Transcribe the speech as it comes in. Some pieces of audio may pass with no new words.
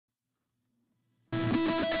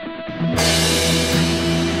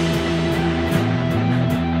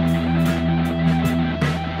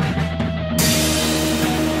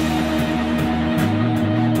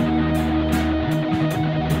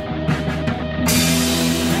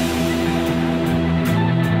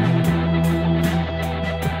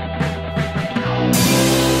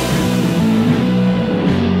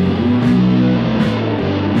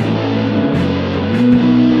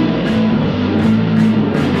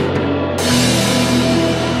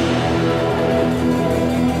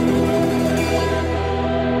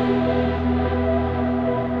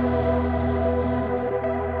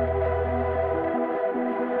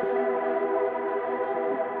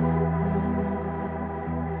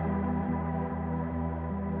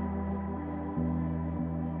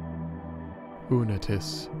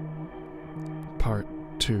Unetice, Part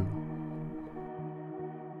 2.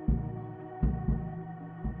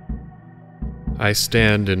 I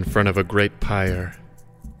stand in front of a great pyre.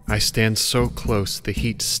 I stand so close the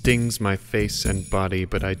heat stings my face and body,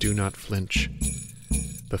 but I do not flinch.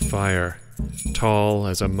 The fire, tall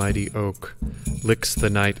as a mighty oak, licks the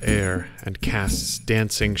night air and casts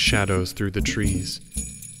dancing shadows through the trees.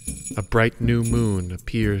 A bright new moon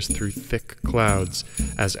appears through thick clouds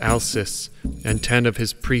as Alcis and 10 of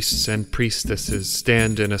his priests and priestesses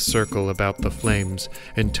stand in a circle about the flames,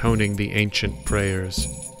 intoning the ancient prayers.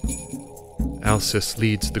 Alcis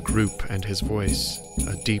leads the group, and his voice,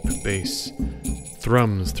 a deep bass,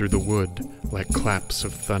 thrums through the wood like claps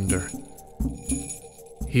of thunder.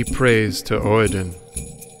 He prays to Oedon,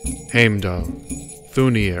 Heimdall,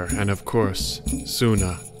 Thunir, and of course,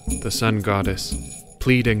 Suna, the sun goddess,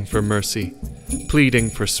 pleading for mercy, pleading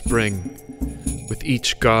for spring. With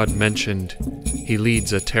each god mentioned, he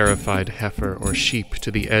leads a terrified heifer or sheep to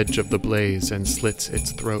the edge of the blaze and slits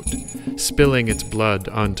its throat, spilling its blood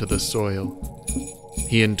onto the soil.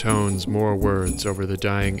 He intones more words over the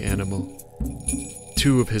dying animal.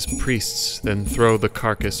 2 of his priests then throw the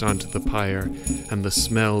carcass onto the pyre, and the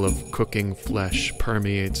smell of cooking flesh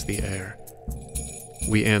permeates the air.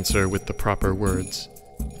 We answer with the proper words.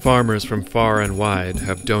 Farmers from far and wide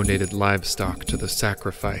have donated livestock to the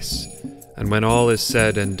sacrifice, and when all is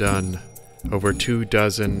said and done, over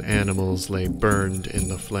 24 animals lay burned in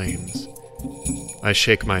the flames. I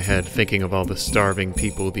shake my head, thinking of all the starving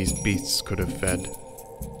people these beasts could have fed.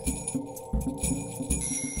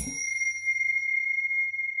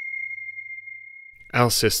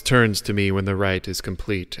 Alcis turns to me when the rite is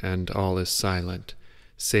complete and all is silent,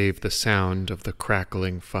 save the sound of the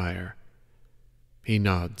crackling fire. He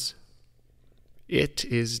nods. It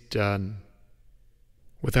is done.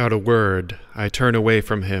 Without a word, I turn away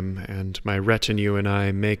from him, and my retinue and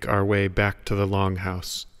I make our way back to the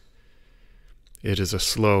longhouse. It is a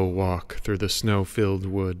slow walk through the snow-filled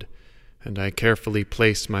wood, and I carefully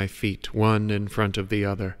place my feet one in front of the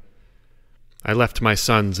other. I left my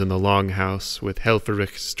sons in the longhouse with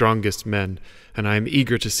Helferic's strongest men, and I am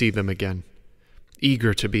eager to see them again,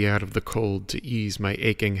 eager to be out of the cold to ease my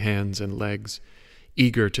aching hands and legs,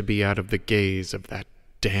 eager to be out of the gaze of that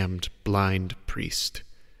damned blind priest.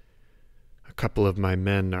 A couple of my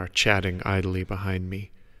men are chatting idly behind me.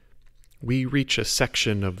 We reach a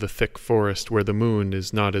section of the thick forest where the moon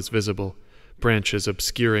is not as visible, branches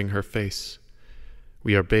obscuring her face.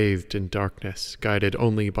 We are bathed in darkness, guided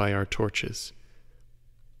only by our torches.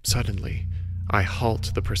 Suddenly, I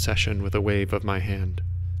halt the procession with a wave of my hand.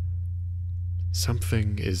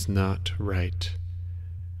 Something is not right.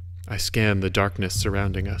 I scan the darkness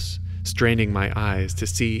surrounding us, straining my eyes to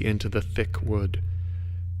see into the thick wood.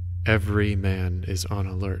 Every man is on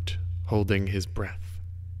alert, holding his breath.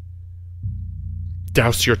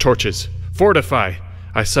 "Douse your torches! Fortify!"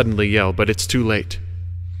 I suddenly yell, but it's too late.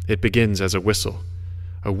 It begins as a whistle,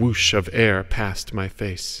 a whoosh of air past my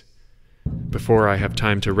face. Before I have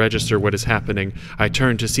time to register what is happening, I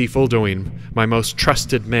turn to see Fuldoin, my most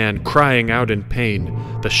trusted man, crying out in pain,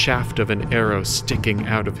 the shaft of an arrow sticking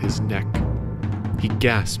out of his neck. He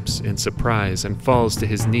gasps in surprise and falls to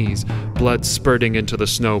his knees, blood spurting into the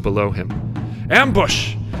snow below him.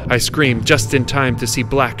 "Ambush!" I scream, just in time to see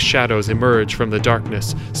black shadows emerge from the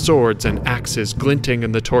darkness, swords and axes glinting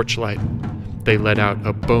in the torchlight. They let out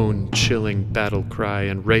a bone-chilling battle cry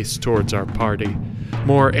and race towards our party.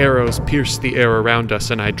 More arrows pierce the air around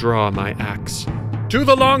us, and I draw my axe. "To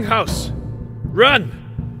the longhouse! Run!"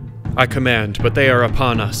 I command, but they are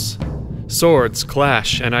upon us. Swords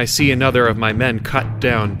clash, and I see another of my men cut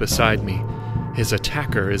down beside me. His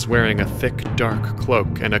attacker is wearing a thick, dark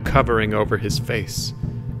cloak and a covering over his face.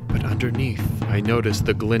 But underneath, I notice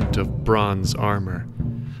the glint of bronze armor.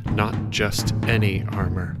 Not just any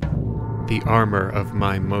armor. The armor of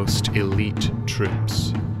my most elite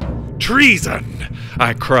troops. "Treason!"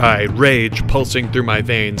 I cry, rage pulsing through my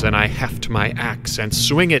veins, and I heft my axe and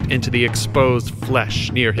swing it into the exposed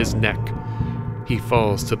flesh near his neck. He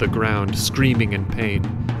falls to the ground, screaming in pain.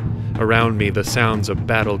 Around me, the sounds of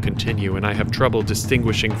battle continue, and I have trouble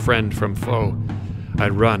distinguishing friend from foe. I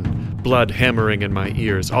run, blood hammering in my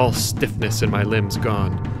ears, all stiffness in my limbs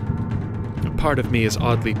gone. A part of me is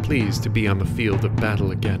oddly pleased to be on the field of battle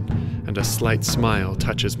again, and a slight smile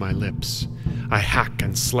touches my lips. I hack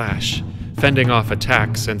and slash, fending off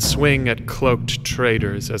attacks, and swing at cloaked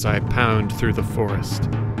traitors as I pound through the forest.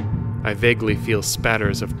 I vaguely feel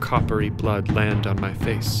spatters of coppery blood land on my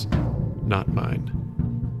face. Not mine.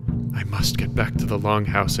 I must get back to the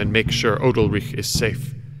longhouse and make sure Odulrich is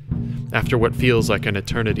safe. After what feels like an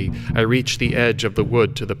eternity, I reach the edge of the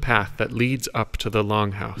wood to the path that leads up to the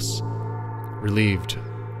longhouse. Relieved,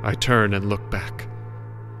 I turn and look back.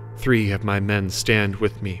 3 of my men stand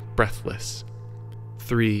with me, breathless.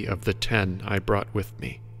 3 of the 10 I brought with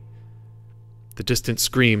me. The distant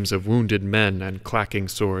screams of wounded men and clacking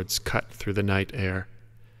swords cut through the night air.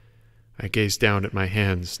 I gaze down at my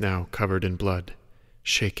hands, now covered in blood,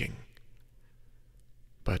 shaking.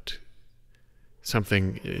 But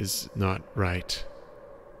something is not right.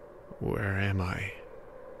 Where am I?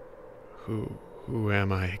 Who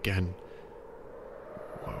am I again?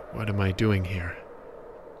 What am I doing here?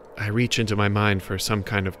 I reach into my mind for some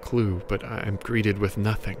kind of clue, but I am greeted with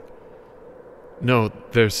nothing. No,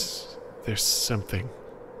 there's something.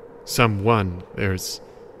 Someone. There's...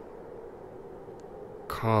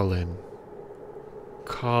 Colin.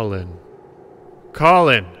 Colin.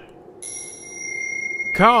 Colin!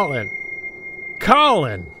 Colin!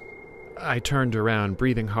 Colin! I turned around,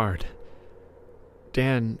 breathing hard.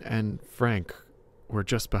 Dan and Frank were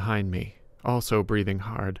just behind me, also breathing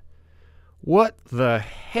hard. What the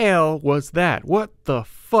hell was that? What the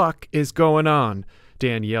fuck is going on?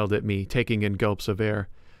 Dan yelled at me, taking in gulps of air.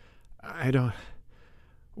 I don't...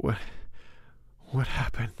 What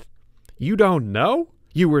happened? You don't know?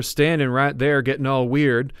 You were standing right there getting all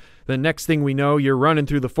weird. The next thing we know, you're running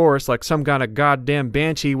through the forest like some kind of goddamn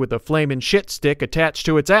banshee with a flaming shit stick attached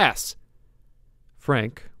to its ass.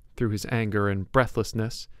 Frank, through his anger and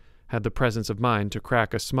breathlessness, had the presence of mind to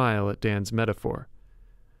crack a smile at Dan's metaphor.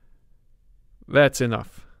 That's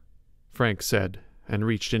enough, Frank said, and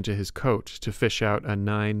reached into his coat to fish out a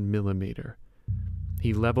 9mm.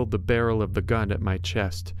 He leveled the barrel of the gun at my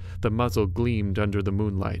chest. The muzzle gleamed under the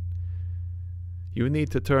moonlight. You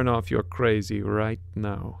need to turn off your crazy right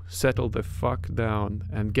now. Settle the fuck down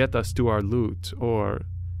and get us to our loot, or...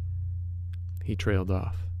 He trailed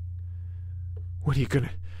off. What are you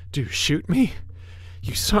gonna do, shoot me?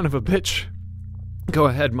 You son of a bitch. Go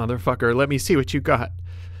ahead, motherfucker, let me see what you got.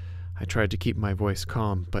 I tried to keep my voice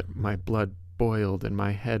calm, but my blood boiled and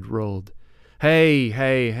my head rolled. Hey,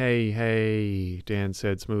 Dan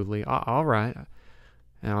said smoothly. All right.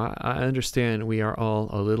 Now, I understand we are all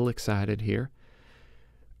a little excited here.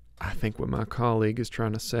 I think what my colleague is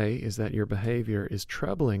trying to say is that your behavior is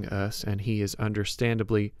troubling us, and he is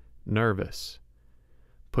understandably nervous.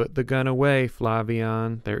 Put the gun away,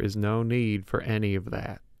 Flavian. There is no need for any of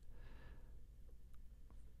that.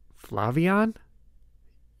 Flavian?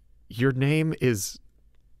 Your name is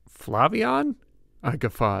Flavian? I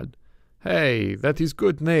guffawed. Hey, that is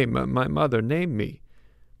good name. My mother named me.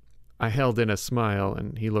 I held in a smile,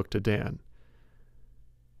 and he looked to Dan.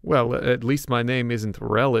 Well, at least my name isn't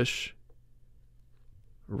Relish.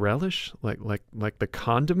 Relish? Like the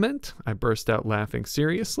condiment? I burst out laughing.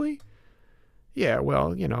 Seriously? Yeah,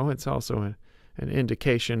 well, you know, it's also an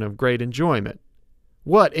indication of great enjoyment.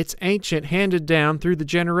 What? It's ancient, handed down through the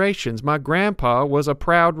generations. My grandpa was a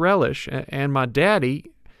proud Relish, and my daddy...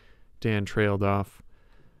 Dan trailed off.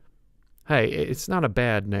 Hey, it's not a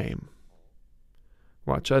bad name.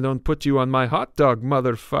 Watch I don't put you on my hot dog,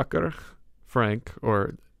 motherfucker, Frank,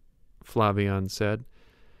 or Flavian said.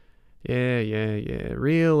 Yeah,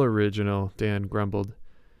 real original, Dan grumbled.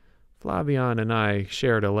 Flavian and I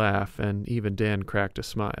shared a laugh, and even Dan cracked a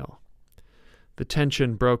smile. The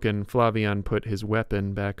tension broken, Flavian put his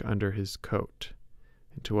weapon back under his coat,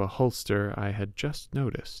 into a holster I had just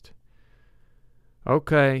noticed.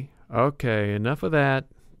 Okay, enough of that,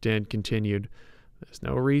 Dan continued. There's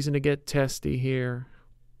no reason to get testy here.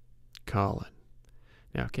 Colin,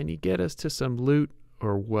 now can you get us to some loot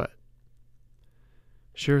or what?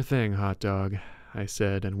 Sure thing, hot dog, I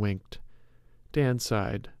said and winked. Dan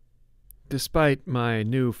sighed. Despite my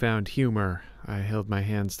newfound humor, I held my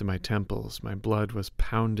hands to my temples. My blood was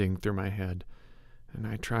pounding through my head, and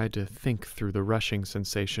I tried to think through the rushing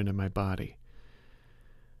sensation in my body.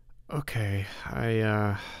 Okay,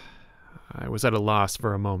 I was at a loss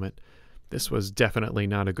for a moment. This was definitely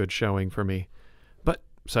not a good showing for me. But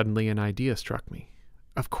suddenly an idea struck me.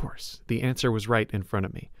 Of course, the answer was right in front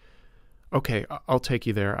of me. Okay, I'll take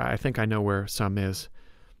you there. I think I know where some is.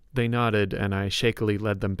 They nodded, and I shakily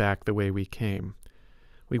led them back the way we came.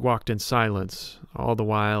 We walked in silence. All the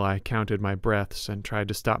while I counted my breaths and tried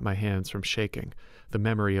to stop my hands from shaking, the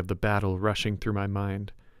memory of the battle rushing through my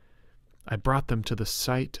mind. I brought them to the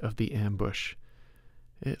site of the ambush.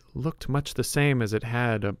 It looked much the same as it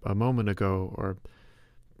had a moment ago, or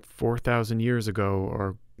 4,000 years ago,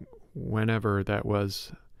 or whenever that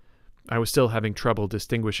was. I was still having trouble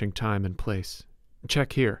distinguishing time and place.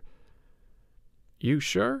 Check here. You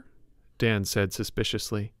sure? Dan said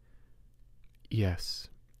suspiciously. Yes.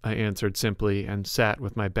 I answered simply and sat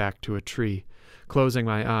with my back to a tree, closing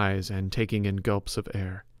my eyes and taking in gulps of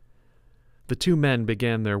air. The two men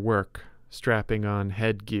began their work, strapping on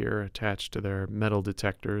headgear attached to their metal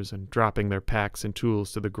detectors and dropping their packs and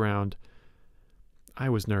tools to the ground. I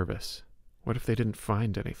was nervous. What if they didn't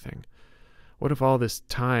find anything? What if all this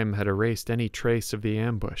time had erased any trace of the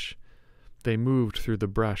ambush? They moved through the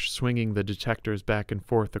brush, swinging the detectors back and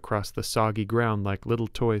forth across the soggy ground like little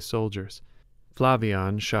toy soldiers.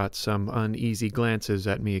 Flavian shot some uneasy glances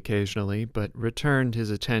at me occasionally, but returned his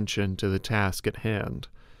attention to the task at hand.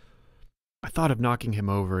 I thought of knocking him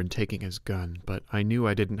over and taking his gun, but I knew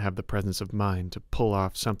I didn't have the presence of mind to pull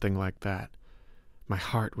off something like that. My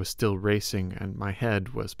heart was still racing, and my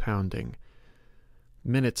head was pounding.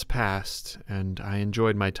 Minutes passed, and I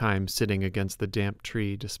enjoyed my time sitting against the damp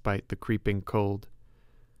tree despite the creeping cold.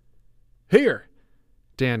 "Here!"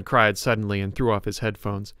 Dan cried suddenly and threw off his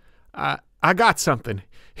headphones. I got something.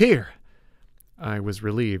 Here!" I was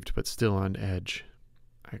relieved, but still on edge.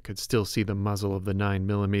 I could still see the muzzle of the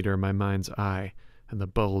 9mm in my mind's eye and the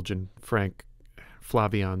bulge in Frank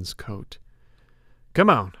Flavian's coat. "Come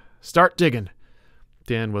on, start digging."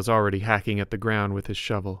 Dan was already hacking at the ground with his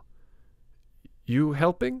shovel. "You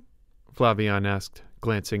helping?" Flavian asked,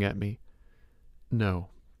 glancing at me. "No,"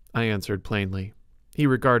 I answered plainly. He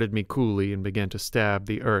regarded me coolly and began to stab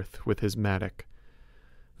the earth with his mattock.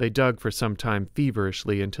 They dug for some time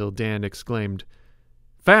feverishly until Dan exclaimed,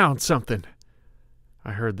 "Found something!"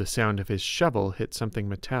 I heard the sound of his shovel hit something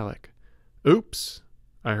metallic. "Oops!"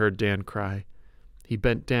 I heard Dan cry. He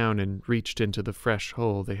bent down and reached into the fresh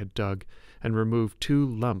hole they had dug and removed 2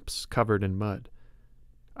 lumps covered in mud.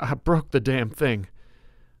 "I broke the damn thing,"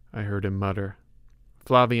 I heard him mutter.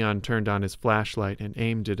 Flavian turned on his flashlight and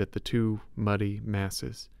aimed it at the 2 muddy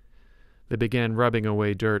masses. They began rubbing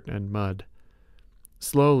away dirt and mud.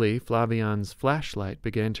 Slowly, Flavian's flashlight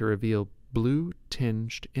began to reveal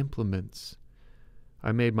blue-tinged implements.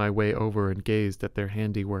 I made my way over and gazed at their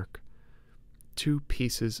handiwork. 2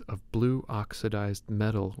 pieces of blue oxidized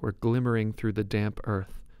metal were glimmering through the damp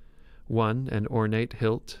earth, one an ornate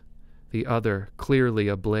hilt, the other clearly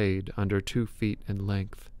a blade under 2 feet in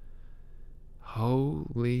length.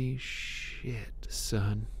 "Holy shit,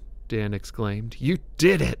 son," Dan exclaimed. "You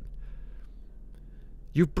did it!"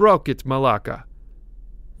 "You broke it, Malaka,"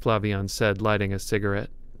 Flavian said, lighting a cigarette.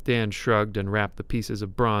 Dan shrugged and wrapped the pieces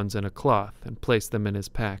of bronze in a cloth and placed them in his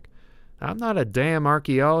pack. "I'm not a damn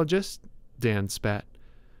archaeologist," Dan spat.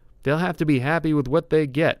 "They'll have to be happy with what they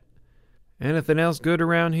get. Anything else good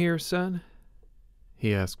around here, son?"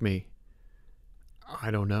 he asked me. "I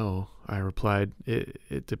don't know," I replied.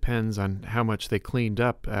 It depends on how much they cleaned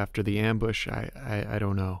up after the ambush. I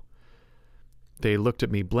don't know." They looked at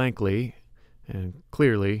me blankly and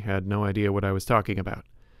clearly had no idea what I was talking about.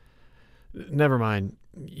 "Never mind.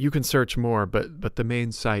 You can search more, but the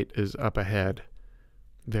main site is up ahead."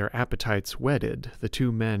 Their appetites whetted, the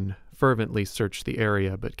 2 men fervently searched the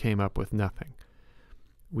area but came up with nothing.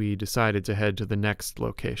 We decided to head to the next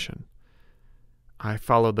location. I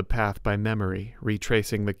followed the path by memory,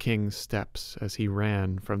 retracing the king's steps as he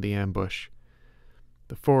ran from the ambush.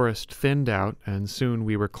 The forest thinned out, and soon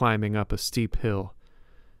we were climbing up a steep hill.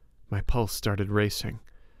 My pulse started racing.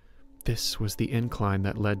 This was the incline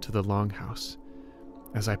that led to the longhouse.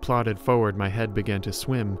 As I plodded forward, my head began to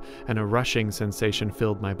swim, and a rushing sensation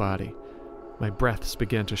filled my body. My breaths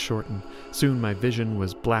began to shorten. Soon my vision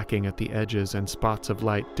was blacking at the edges, and spots of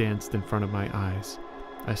light danced in front of my eyes.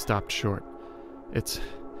 I stopped short. It's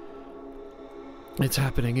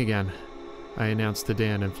happening again," I announced to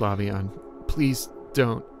Dan and Flavian. "Please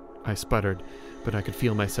don't," I sputtered, but I could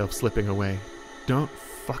feel myself slipping away. "Don't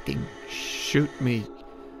fucking shoot me.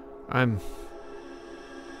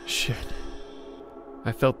 Shit."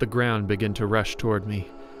 I felt the ground begin to rush toward me.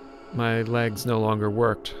 My legs no longer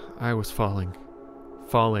worked. I was falling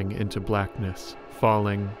into blackness,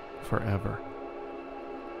 falling forever.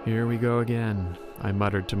 "Here we go again," I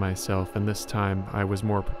muttered to myself, and this time I was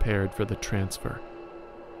more prepared for the transfer.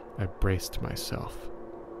 I braced myself.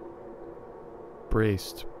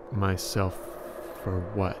 Braced myself for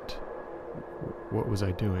what? What was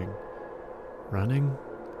I doing? Running?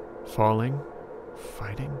 Falling?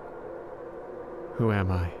 Fighting? Who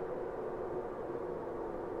am I?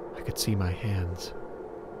 I could see my hands,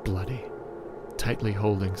 bloody, tightly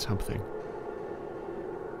holding something.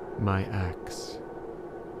 My axe.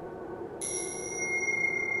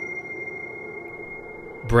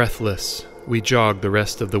 Breathless, we jogged the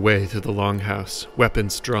rest of the way to the longhouse,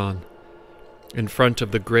 weapons drawn. In front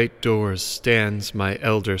of the great doors stands my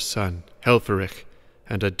elder son, Helferich,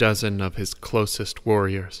 and a dozen of his closest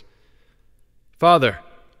warriors. "Father,"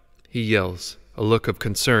 he yells, a look of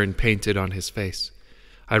concern painted on his face.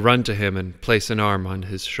 I run to him and place an arm on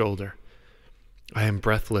his shoulder. I am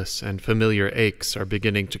breathless, and familiar aches are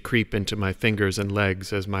beginning to creep into my fingers and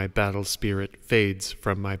legs as my battle spirit fades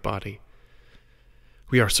from my body.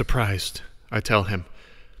 "We are surprised," I tell him.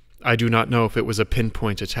 "I do not know if it was a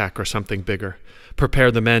pinpoint attack or something bigger.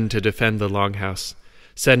 Prepare the men to defend the longhouse.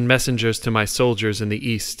 Send messengers to my soldiers in the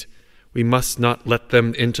east. We must not let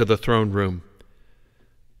them into the throne room."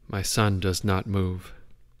 My son does not move.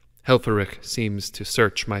 Helfferich seems to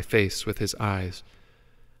search my face with his eyes.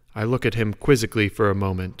 I look at him quizzically for a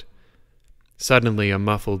moment. Suddenly a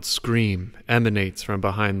muffled scream emanates from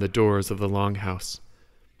behind the doors of the longhouse.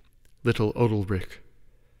 Little Odelrich.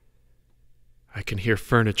 I can hear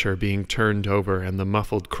furniture being turned over and the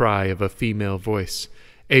muffled cry of a female voice.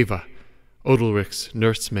 Ava, Odelrich's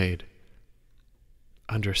nursemaid.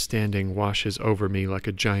 Understanding washes over me like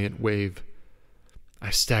a giant wave. I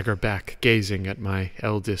stagger back, gazing at my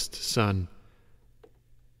eldest son.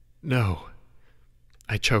 "No,"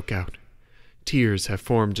 I choke out. Tears have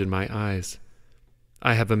formed in my eyes.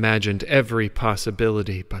 I have imagined every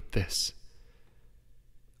possibility but this.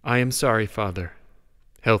 "I am sorry, Father,"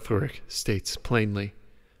 Helfferich states plainly.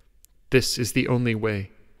 "This is the only way.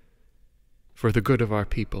 For the good of our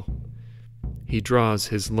people." He draws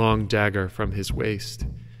his long dagger from his waist.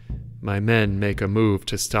 My men make a move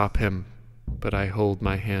to stop him, but I hold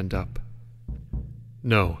my hand up.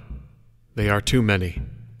 "No, they are too many."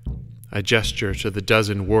 I gesture to the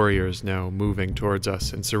dozen warriors now moving towards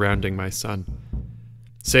us and surrounding my son.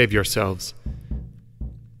 "Save yourselves.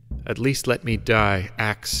 At least let me die,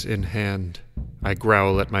 axe in hand." I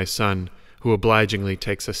growl at my son, who obligingly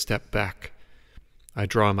takes a step back. I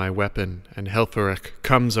draw my weapon, and Helfferich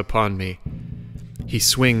comes upon me. He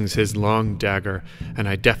swings his long dagger, and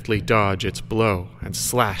I deftly dodge its blow and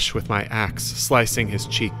slash with my axe, slicing his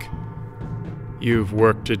cheek. "You've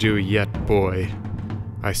work to do yet, boy."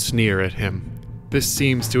 I sneer at him. This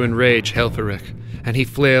seems to enrage Helfferich, and he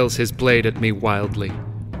flails his blade at me wildly.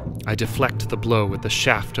 I deflect the blow with the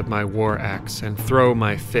shaft of my war axe and throw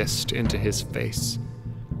my fist into his face.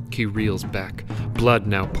 He reels back, blood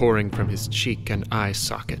now pouring from his cheek and eye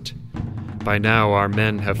socket. By now our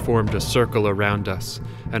men have formed a circle around us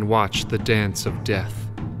and watch the dance of death.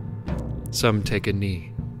 Some take a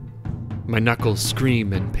knee. My knuckles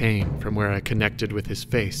scream in pain from where I connected with his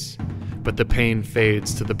face, but the pain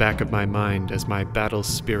fades to the back of my mind as my battle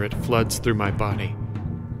spirit floods through my body.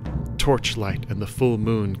 Torchlight and the full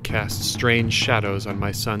moon cast strange shadows on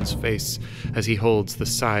my son's face as he holds the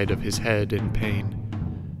side of his head in pain.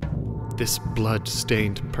 This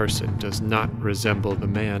blood-stained person does not resemble the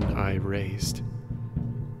man I raised.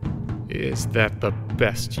 "Is that the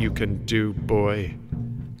best you can do, boy?"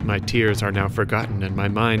 My tears are now forgotten, and my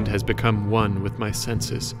mind has become one with my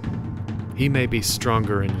senses. He may be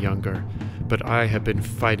stronger and younger, but I have been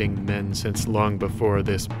fighting men since long before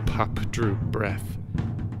this pup drew breath.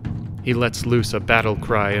 He lets loose a battle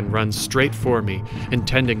cry and runs straight for me,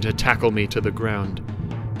 intending to tackle me to the ground.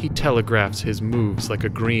 He telegraphs his moves like a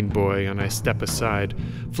green boy, and I step aside,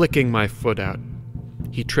 flicking my foot out.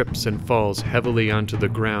 He trips and falls heavily onto the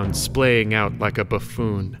ground, splaying out like a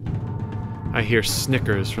buffoon. I hear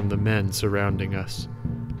snickers from the men surrounding us.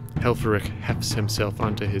 Helfferich hefts himself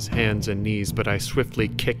onto his hands and knees, but I swiftly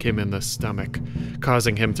kick him in the stomach,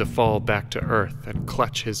 causing him to fall back to earth and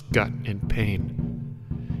clutch his gut in pain.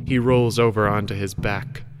 He rolls over onto his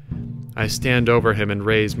back. I stand over him and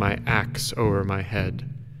raise my axe over my head.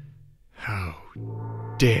 "How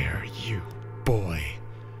dare you, boy?"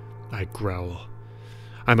 I growl.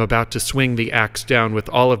 I'm about to swing the axe down with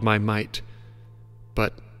all of my might,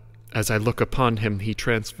 but as I look upon him, he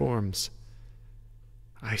transforms.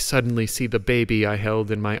 I suddenly see the baby I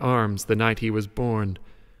held in my arms the night he was born,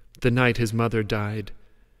 the night his mother died.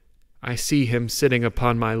 I see him sitting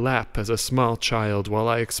upon my lap as a small child while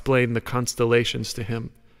I explain the constellations to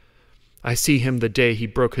him. I see him the day he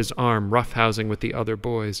broke his arm roughhousing with the other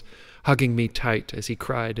boys, hugging me tight as he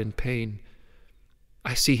cried in pain.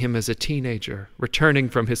 I see him as a teenager, returning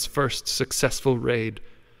from his first successful raid,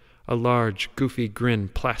 a large, goofy grin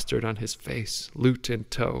plastered on his face, lute in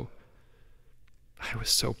tow. I was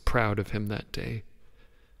so proud of him that day.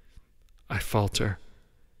 I falter.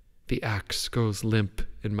 The axe goes limp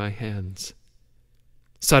in my hands.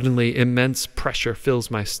 Suddenly, immense pressure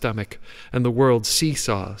fills my stomach, and the world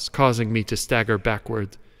seesaws, causing me to stagger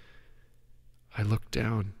backward. I look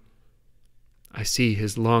down. I see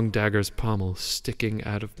his long dagger's pommel sticking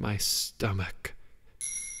out of my stomach.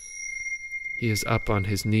 He is up on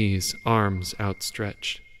his knees, arms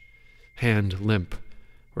outstretched, hand limp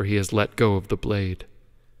where he has let go of the blade.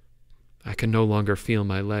 I can no longer feel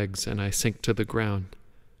my legs, and I sink to the ground,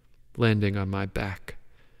 landing on my back.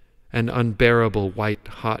 An unbearable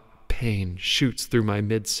white-hot pain shoots through my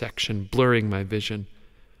midsection, blurring my vision.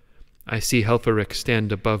 I see Helferic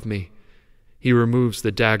stand above me. He removes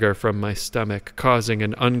the dagger from my stomach, causing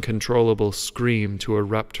an uncontrollable scream to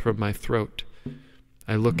erupt from my throat.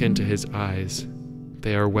 I look into his eyes.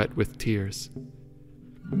 They are wet with tears.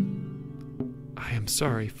 "I am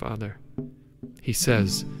sorry, Father," he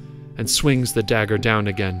says, and swings the dagger down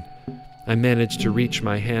again. I manage to reach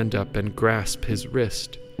my hand up and grasp his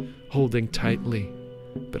wrist, holding tightly,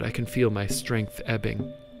 but I can feel my strength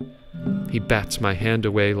ebbing. He bats my hand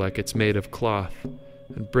away like it's made of cloth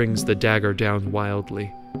and brings the dagger down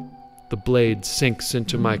wildly. The blade sinks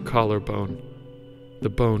into my collarbone. The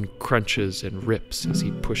bone crunches and rips as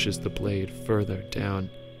he pushes the blade further down.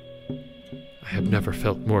 I have never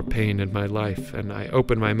felt more pain in my life, and I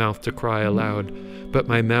open my mouth to cry aloud, but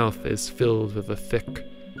my mouth is filled with a thick,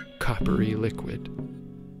 coppery liquid.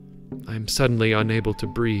 I am suddenly unable to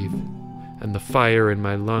breathe, and the fire in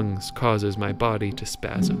my lungs causes my body to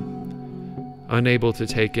spasm. Unable to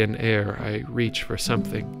take in air, I reach for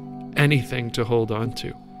something, anything to hold on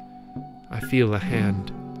to. I feel a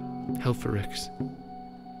hand, Helferic's.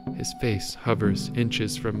 His face hovers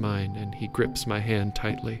inches from mine, and he grips my hand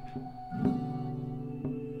tightly.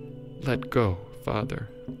 "Let go, Father,"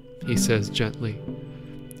 he says gently,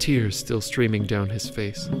 tears still streaming down his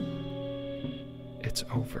face. "It's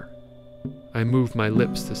over." I move my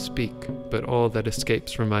lips to speak, but all that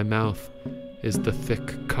escapes from my mouth is the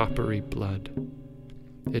thick, coppery blood.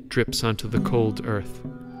 It drips onto the cold earth.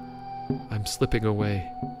 I'm slipping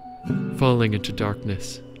away, falling into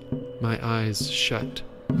darkness, my eyes shut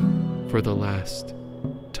for the last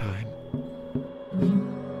time.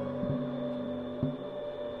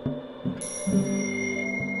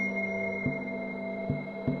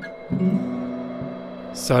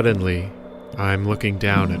 Suddenly, I'm looking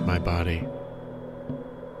down at my body.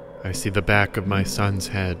 I see the back of my son's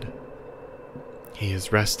head. He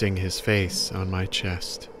is resting his face on my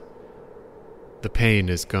chest. The pain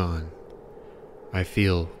is gone. I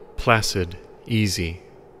feel placid, easy,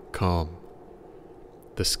 calm.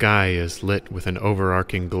 The sky is lit with an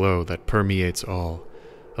overarching glow that permeates all,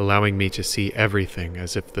 allowing me to see everything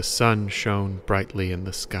as if the sun shone brightly in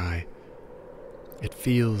the sky. It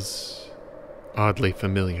feels oddly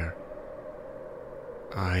familiar.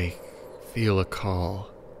 I feel a call.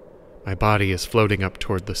 My body is floating up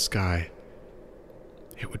toward the sky.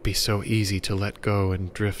 It would be so easy to let go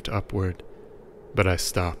and drift upward, but I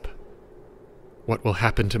stop. What will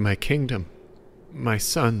happen to my kingdom, my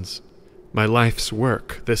sons, my life's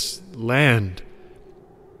work, this land?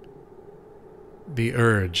 The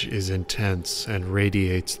urge is intense and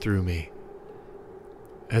radiates through me.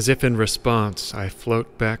 As if in response, I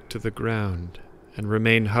float back to the ground and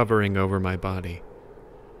remain hovering over my body.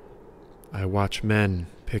 I watch men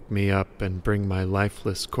pick me up and bring my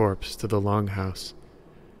lifeless corpse to the longhouse.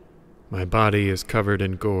 My body is covered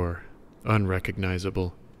in gore,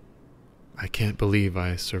 unrecognizable. I can't believe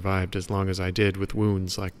I survived as long as I did with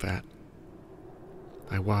wounds like that.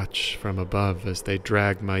 I watch from above as they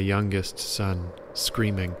drag my youngest son,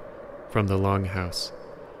 screaming, from the longhouse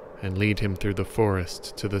and lead him through the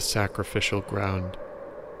forest to the sacrificial ground.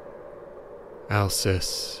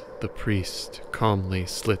 Alcis, the priest, calmly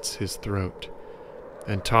slits his throat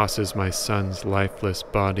and tosses my son's lifeless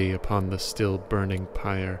body upon the still burning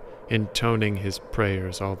pyre, intoning his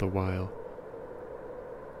prayers all the while.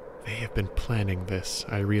 They have been planning this,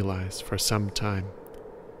 I realize, for some time.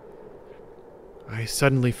 I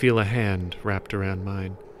suddenly feel a hand wrapped around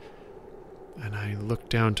mine, and I look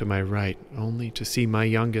down to my right, only to see my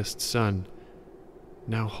youngest son,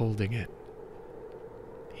 now holding it.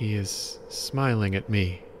 He is smiling at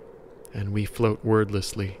me, and we float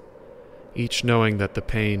wordlessly, each knowing that the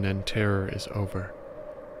pain and terror is over,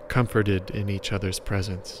 comforted in each other's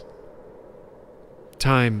presence.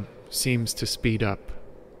 Time seems to speed up.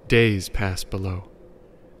 Days pass below.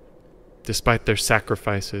 Despite their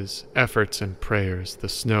sacrifices, efforts, and prayers, the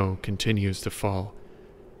snow continues to fall.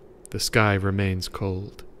 The sky remains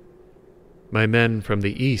cold. My men from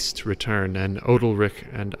the east return, and Odalric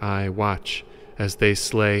and I watch as they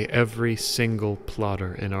slay every single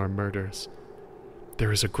plotter in our murders.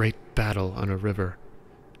 There is a great battle on a river.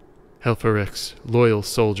 Helferic's loyal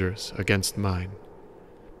soldiers against mine.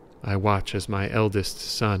 I watch as my eldest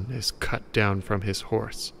son is cut down from his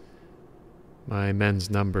horse. My men's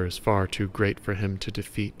numbers far too great for him to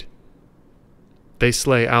defeat. They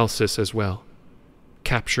slay Alcis as well,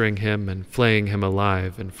 capturing him and flaying him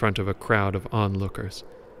alive in front of a crowd of onlookers.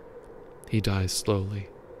 He dies slowly.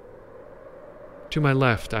 To my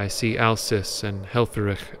left, I see Alcis and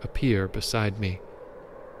Helferich appear beside me.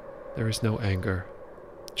 There is no anger,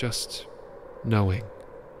 just knowing.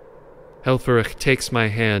 Helferich takes my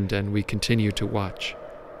hand and we continue to watch.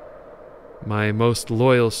 My most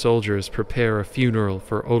loyal soldiers prepare a funeral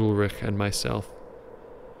for Odulrich and myself.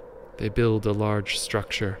 They build a large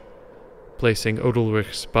structure, placing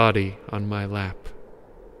Odulrich's body on my lap.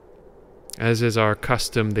 As is our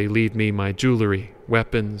custom, they leave me my jewelry,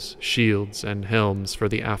 weapons, shields, and helms for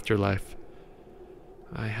the afterlife.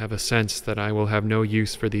 I have a sense that I will have no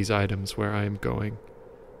use for these items where I am going.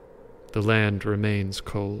 The land remains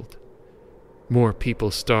cold. More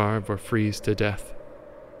people starve or freeze to death.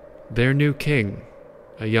 Their new king,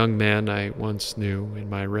 a young man I once knew in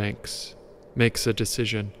my ranks, makes a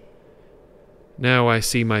decision. Now I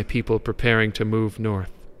see my people preparing to move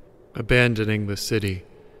north, abandoning the city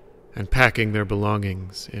and packing their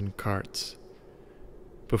belongings in carts.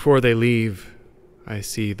 Before they leave, I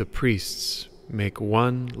see the priests make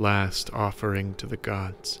one last offering to the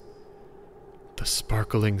gods, the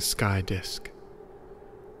sparkling sky disk.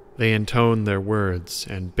 They intone their words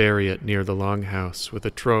and bury it near the longhouse with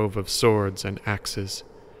a trove of swords and axes,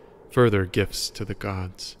 further gifts to the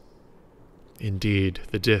gods. Indeed,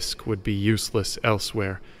 the disk would be useless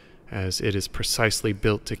elsewhere, as it is precisely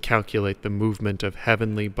built to calculate the movement of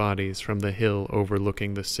heavenly bodies from the hill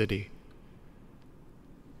overlooking the city.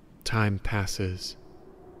 Time passes,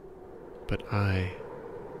 but I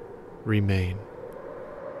remain.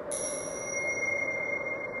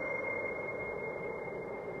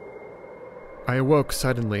 I awoke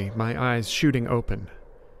suddenly, my eyes shooting open.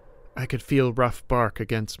 I could feel rough bark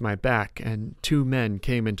against my back, and two men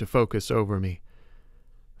came into focus over me.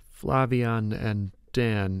 Flavian and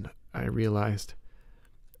Dan, I realized.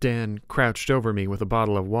 Dan crouched over me with a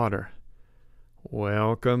bottle of water.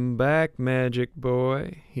 "Welcome back, magic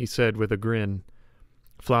boy," he said with a grin.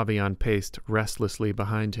 Flavian paced restlessly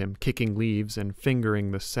behind him, kicking leaves and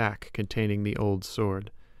fingering the sack containing the old sword.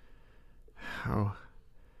 How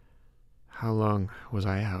long was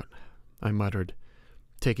I out? I muttered,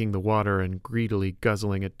 taking the water and greedily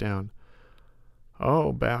guzzling it down. "Oh,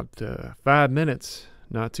 about 5 minutes.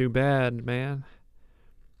 Not too bad, man."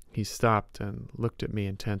 He stopped and looked at me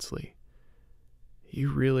intensely.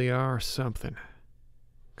 "You really are something.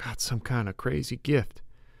 Got some kind of crazy gift.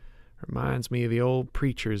 Reminds me of the old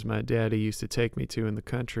preachers my daddy used to take me to in the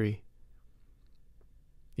country."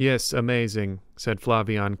 "Yes, amazing," said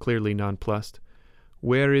Flavian, clearly nonplussed.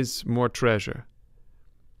 "Where is more treasure?"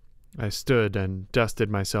 I stood and dusted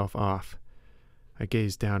myself off. I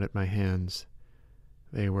gazed down at my hands.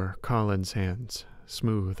 They were Colin's hands,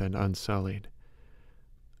 smooth and unsullied.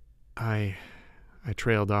 I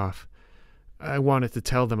trailed off. I wanted to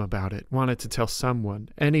tell them about it, wanted to tell someone,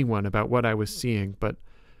 anyone about what I was seeing, but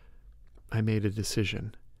I made a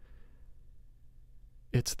decision.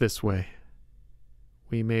 It's this way.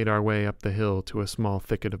 We made our way up the hill to a small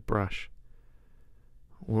thicket of brush.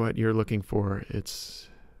 What you're looking for, it's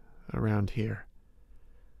around here.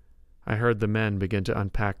 I heard the men begin to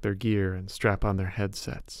unpack their gear and strap on their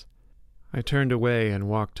headsets. I turned away and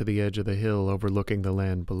walked to the edge of the hill overlooking the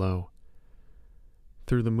land below.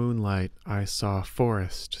 Through the moonlight, I saw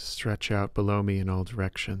forest stretch out below me in all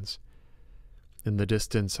directions. In the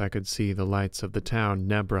distance, I could see the lights of the town,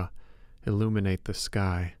 Nebra, illuminate the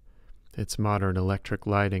sky, its modern electric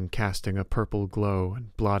lighting casting a purple glow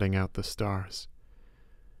and blotting out the stars.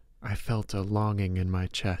 I felt a longing in my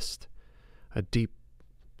chest, a deep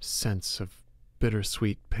sense of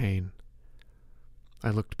bittersweet pain. I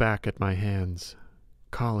looked back at my hands,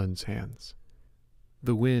 Colin's hands.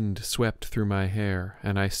 The wind swept through my hair,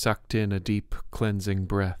 and I sucked in a deep, cleansing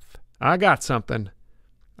breath. "I got something,"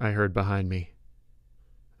 I heard behind me.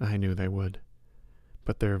 I knew they would,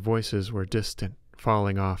 but their voices were distant,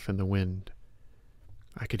 falling off in the wind.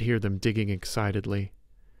 I could hear them digging excitedly.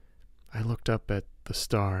 I looked up at the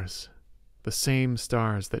stars, the same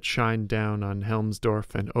stars that shined down on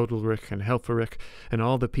Helmsdorf and Odulrich and Helferich and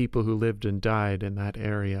all the people who lived and died in that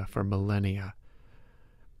area for millennia.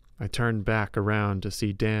 I turned back around to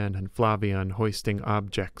see Dan and Flavian hoisting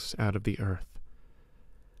objects out of the earth.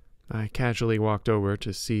 I casually walked over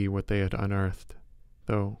to see what they had unearthed,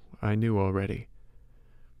 though I knew already.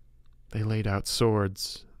 They laid out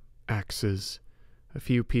swords, axes, a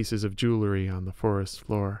few pieces of jewelry on the forest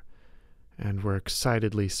floor, and were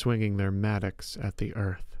excitedly swinging their mattocks at the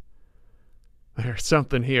earth. "There's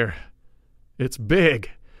something here. It's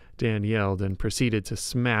big," Dan yelled and proceeded to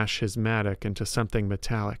smash his mattock into something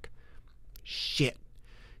metallic. "Shit,"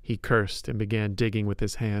 he cursed and began digging with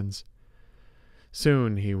his hands.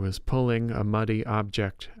 Soon he was pulling a muddy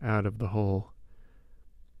object out of the hole.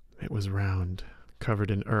 It was round, covered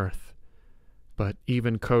in earth. But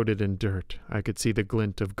even coated in dirt, I could see the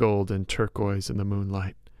glint of gold and turquoise in the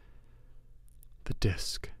moonlight. The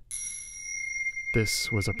disc.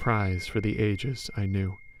 This was a prize for the ages, I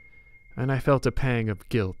knew, and I felt a pang of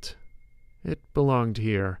guilt. It belonged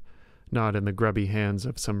here, not in the grubby hands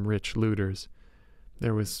of some rich looters.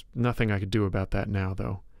 There was nothing I could do about that now,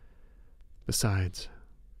 though. Besides,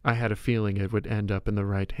 I had a feeling it would end up in the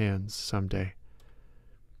right hands someday.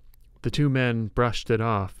 The two men brushed it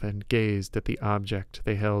off and gazed at the object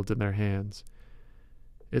they held in their hands.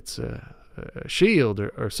 "It's a shield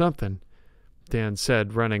or something," Dan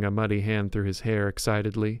said, running a muddy hand through his hair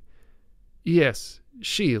excitedly. "Yes,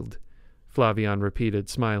 shield," Flavian repeated,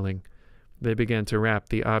 smiling. They began to wrap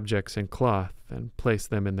the objects in cloth and place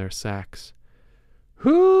them in their sacks.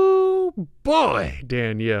 "Hoo, boy!"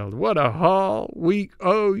 Dan yelled. "What a haul! We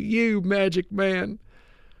owe you, Magic Man!"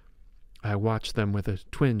 I watched them with a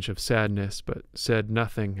twinge of sadness, but said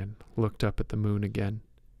nothing and looked up at the moon again.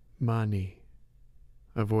 "Mani,"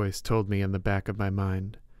 a voice told me in the back of my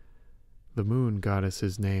mind. The moon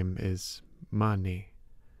goddess's name is Mani.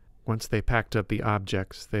 Once they packed up the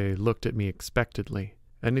objects, they looked at me expectantly.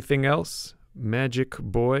 "Anything else, magic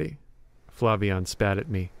boy?" Flavian spat at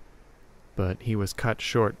me, but he was cut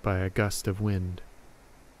short by a gust of wind.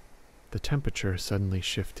 The temperature suddenly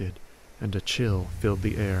shifted, and a chill filled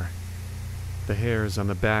the air. The hairs on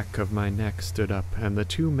the back of my neck stood up, and the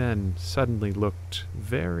two men suddenly looked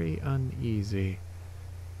very uneasy.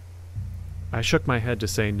 I shook my head to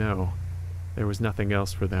say no. There was nothing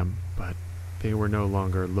else for them, but they were no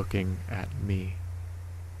longer looking at me.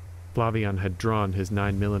 Flavian had drawn his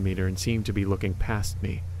 9mm and seemed to be looking past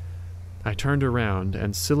me. I turned around,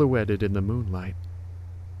 and silhouetted in the moonlight,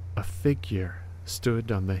 a figure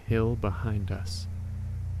stood on the hill behind us.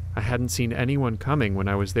 I hadn't seen anyone coming when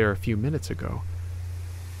I was there a few minutes ago.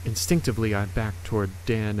 Instinctively, I backed toward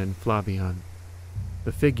Dan and Flavian.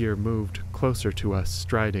 The figure moved closer to us,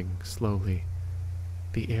 striding slowly.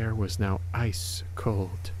 The air was now ice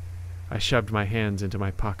cold. I shoved my hands into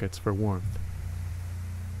my pockets for warmth.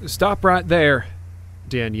 "Stop right there,"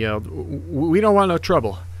 Dan yelled. "We don't want no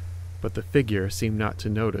trouble." But the figure seemed not to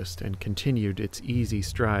notice and continued its easy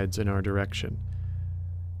strides in our direction.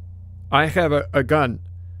 "I have a gun,"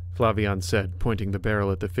 Flavian said, pointing the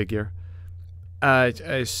barrel at the figure.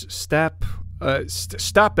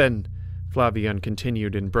 Stoppen," Flavian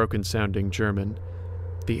continued in broken-sounding German.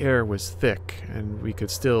 The air was thick, and we could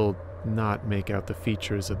still not make out the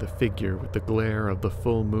features of the figure with the glare of the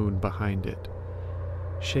full moon behind it.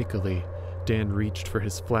 Shakily, Dan reached for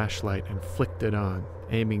his flashlight and flicked it on,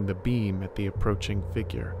 aiming the beam at the approaching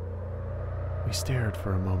figure. We stared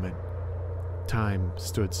for a moment. Time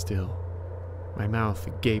stood still. My mouth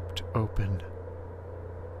gaped open.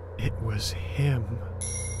 It was him.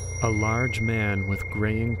 A large man with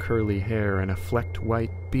graying curly hair and a flecked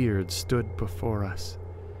white beard stood before us.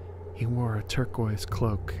 He wore a turquoise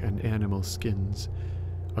cloak and animal skins.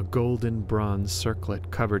 A golden bronze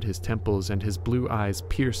circlet covered his temples, and his blue eyes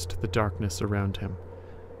pierced the darkness around him.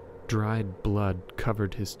 Dried blood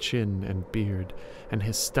covered his chin and beard, and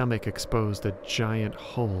his stomach exposed a giant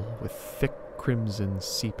hole with thick crimson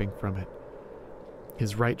seeping from it.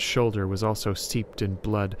 His right shoulder was also steeped in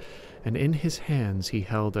blood, and in his hands he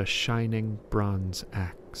held a shining bronze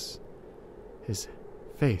axe. His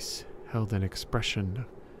face held an expression of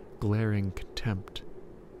glaring contempt,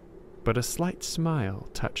 but a slight smile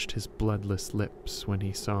touched his bloodless lips when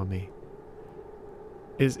he saw me.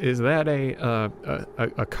 Is that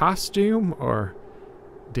a costume, or?"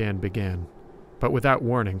 Dan began, but without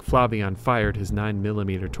warning, Flavian fired his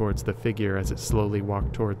 9mm towards the figure as it slowly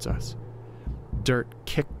walked towards us. Dirt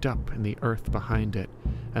kicked up in the earth behind it,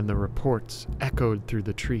 and the reports echoed through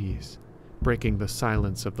the trees, breaking the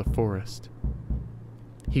silence of the forest.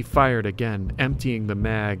 He fired again, emptying the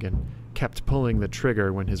mag, and kept pulling the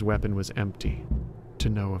trigger when his weapon was empty, to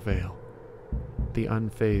no avail. The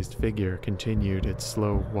unfazed figure continued its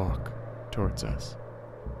slow walk towards us.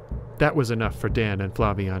 That was enough for Dan and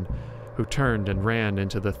Flavian, who turned and ran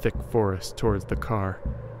into the thick forest towards the car.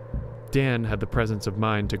 Dan had the presence of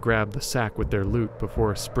mind to grab the sack with their loot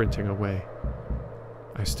before sprinting away.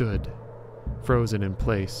 I stood, frozen in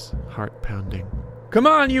place, heart pounding. "Come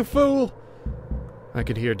on, you fool!" I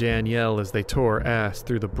could hear Dan yell as they tore ass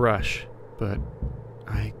through the brush, but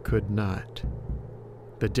I could not.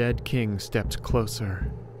 The dead king stepped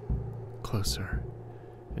closer, closer,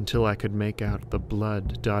 until I could make out the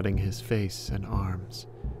blood dotting his face and arms,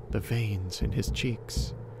 the veins in his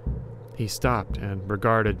cheeks. He stopped and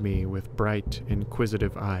regarded me with bright,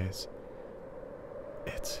 inquisitive eyes.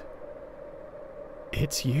 It's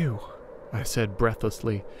you," I said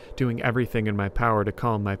breathlessly, doing everything in my power to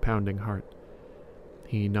calm my pounding heart.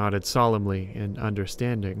 He nodded solemnly in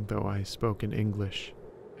understanding, though I spoke in English.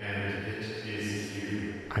 And it is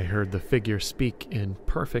you. I heard the figure speak in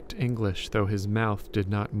perfect English, though his mouth did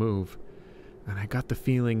not move, and I got the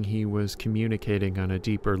feeling he was communicating on a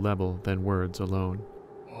deeper level than words alone.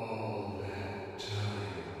 All that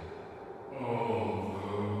time. All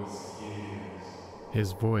those years.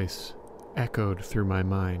 His voice echoed through my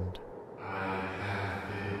mind. I have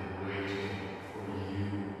been waiting for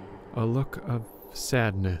you. A look of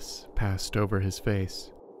sadness passed over his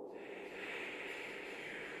face.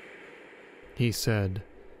 He said,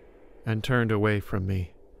 and turned away from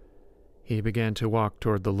me. He began to walk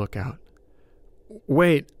toward the lookout.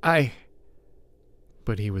 Wait,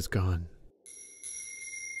 But he was gone.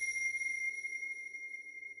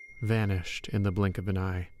 Vanished in the blink of an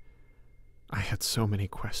eye. I had so many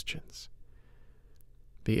questions.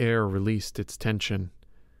 The air released its tension.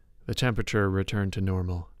 The temperature returned to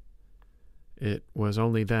normal. It was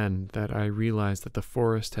only then that I realized that the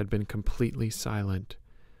forest had been completely silent.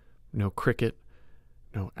 No cricket,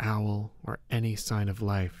 no owl, or any sign of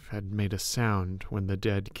life had made a sound when the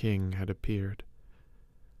dead king had appeared.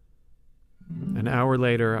 An hour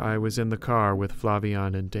later, I was in the car with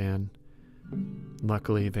Flavian and Dan.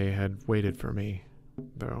 Luckily, they had waited for me,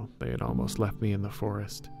 though they had almost left me in the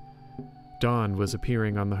forest. Dawn was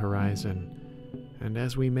appearing on the horizon, and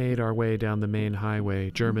as we made our way down the main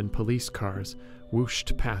highway, German police cars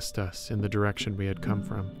whooshed past us in the direction we had come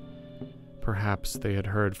from. Perhaps they had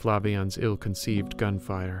heard Flavian's ill-conceived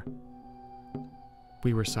gunfire.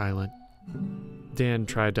 We were silent. Dan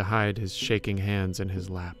tried to hide his shaking hands in his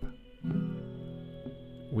lap.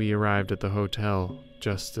 We arrived at the hotel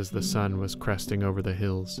just as the sun was cresting over the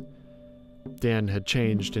hills. Dan had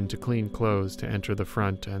changed into clean clothes to enter the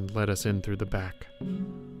front and let us in through the back.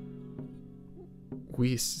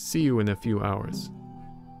 "We see you in a few hours,"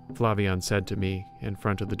 Flavian said to me in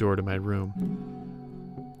front of the door to my room.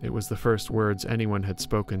 It was the first words anyone had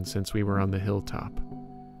spoken since we were on the hilltop.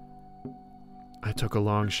 I took a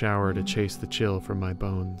long shower to chase the chill from my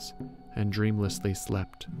bones and dreamlessly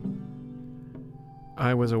slept.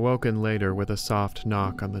 I was awoken later with a soft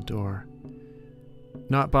knock on the door.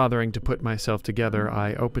 Not bothering to put myself together,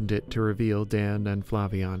 I opened it to reveal Dan and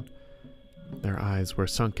Flavian. Their eyes were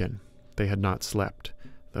sunken. They had not slept,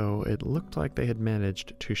 though it looked like they had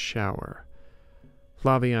managed to shower.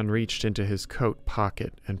 Flavian reached into his coat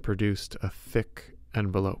pocket and produced a thick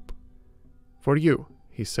envelope. "For you,"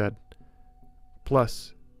 he said.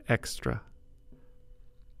 "Plus extra."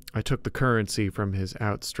 I took the currency from his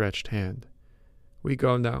outstretched hand. "We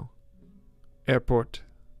go now. Airport,"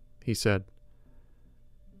 he said.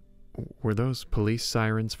 "Were those police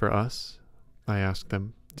sirens for us?" I asked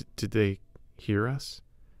them. Did they hear us?"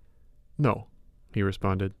 "No," he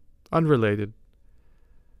responded. "Unrelated."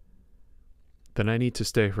 "Then I need to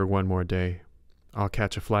stay for one more day. I'll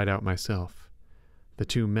catch a flight out myself." The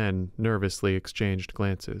two men nervously exchanged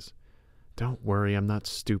glances. "Don't worry, I'm not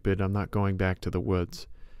stupid. I'm not going back to the woods.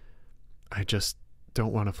 I just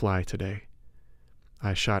don't want to fly today."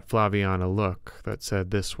 I shot Flavian a look that said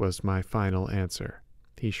this was my final answer.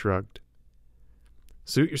 He shrugged.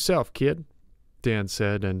 "Suit yourself, kid," Dan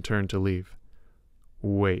said and turned to leave.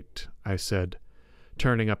 "Wait," I said,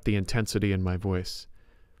 turning up the intensity in my voice.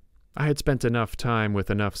 I had spent enough time with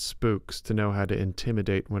enough spooks to know how to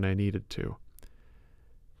intimidate when I needed to.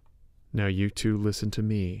 "Now you two listen to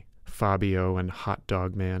me, Fabio and Hot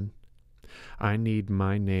Dog Man. I need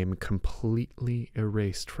my name completely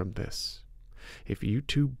erased from this. If you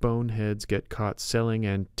two boneheads get caught selling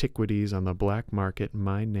antiquities on the black market,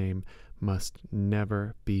 my name must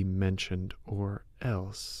never be mentioned, or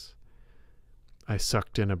else." I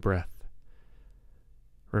sucked in a breath.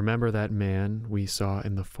 Remember that man we saw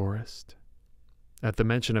in the forest? At the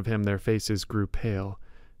mention of him, their faces grew pale,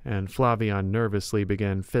 and Flavian nervously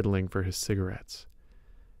began fiddling for his cigarettes.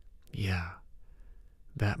 "Yeah,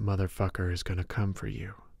 that motherfucker is gonna come for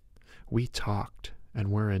you. We talked,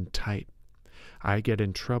 and we're in tight. I get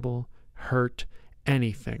in trouble, hurt,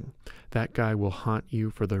 anything. That guy will haunt you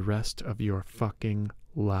for the rest of your fucking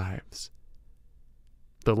lives."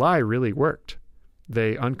 The lie really worked.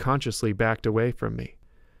 They unconsciously backed away from me.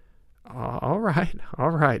 All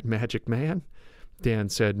right, Magic Man," Dan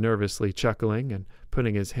said, nervously chuckling and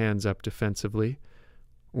putting his hands up defensively.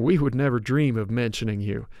 "We would never dream of mentioning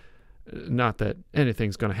you. Not that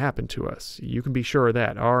anything's going to happen to us. You can be sure of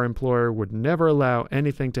that. Our employer would never allow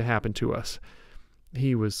anything to happen to us."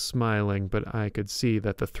 He was smiling, but I could see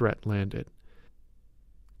that the threat landed.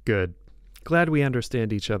 "Good. Glad we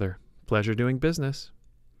understand each other. Pleasure doing business."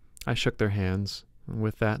 I shook their hands.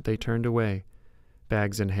 With that, they turned away,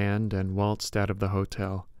 bags in hand, and waltzed out of the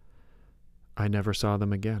hotel. I never saw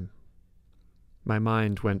them again. My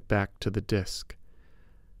mind went back to the disc.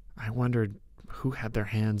 I wondered who had their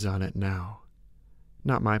hands on it now.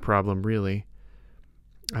 Not my problem, really.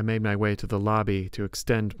 I made my way to the lobby to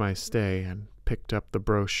extend my stay and picked up the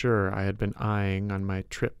brochure I had been eyeing on my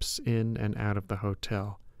trips in and out of the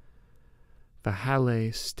hotel. The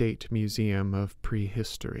Halle State Museum of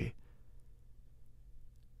Prehistory.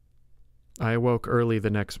 I awoke early the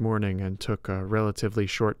next morning and took a relatively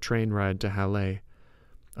short train ride to Halle,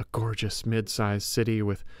 a gorgeous mid-sized city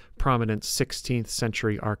with prominent 16th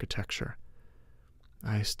century architecture.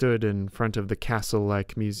 I stood in front of the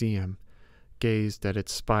castle-like museum, gazed at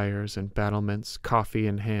its spires and battlements, coffee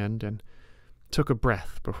in hand, and took a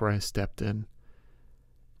breath before I stepped in.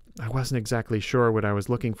 I wasn't exactly sure what I was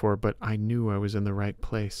looking for, but I knew I was in the right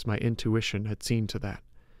place. My intuition had seen to that.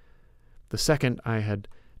 The second I had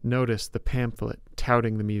noticed the pamphlet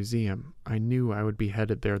touting the museum, I knew I would be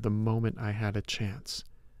headed there the moment I had a chance.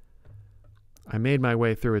 I made my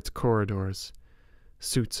way through its corridors.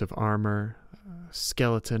 Suits of armor, a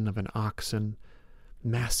skeleton of an oxen,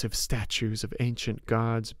 massive statues of ancient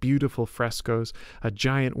gods, beautiful frescoes, a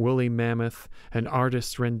giant woolly mammoth, an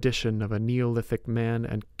artist's rendition of a Neolithic man,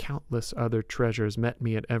 and countless other treasures met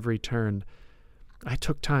me at every turn. I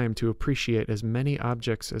took time to appreciate as many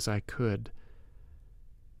objects as I could.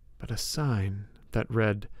 But a sign that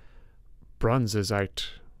read Bronzezeit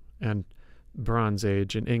and Bronze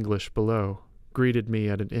Age in English below greeted me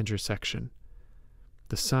at an intersection.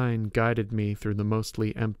 The sign guided me through the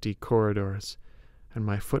mostly empty corridors, and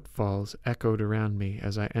my footfalls echoed around me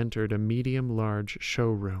as I entered a medium-large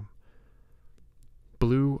showroom.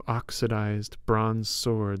 Blue oxidized bronze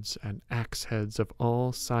swords and axe heads of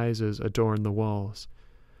all sizes adorned the walls.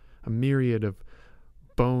 A myriad of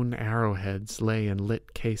bone arrowheads lay in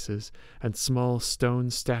lit cases, and small stone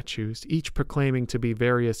statues, each proclaiming to be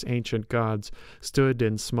various ancient gods, stood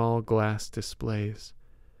in small glass displays.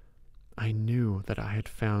 I knew that I had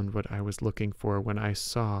found what I was looking for when I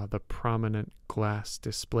saw the prominent glass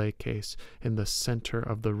display case in the center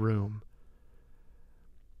of the room.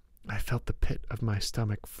 I felt the pit of my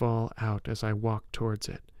stomach fall out as I walked towards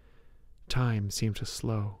it. Time seemed to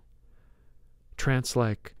slow.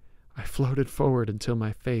 Trance-like, I floated forward until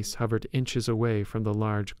my face hovered inches away from the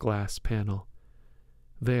large glass panel.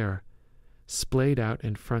 There, splayed out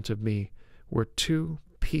in front of me, were two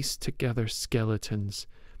pieced-together skeletons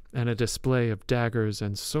and a display of daggers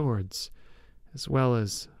and swords, as well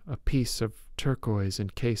as a piece of turquoise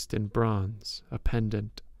encased in bronze, a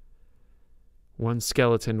pendant. One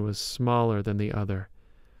skeleton was smaller than the other.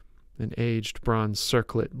 An aged bronze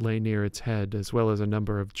circlet lay near its head, as well as a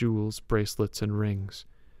number of jewels, bracelets, and rings.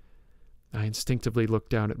 I instinctively looked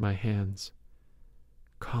down at my hands.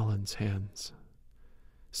 Colin's hands.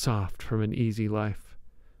 Soft from an easy life.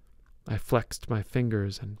 I flexed my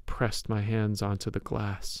fingers and pressed my hands onto the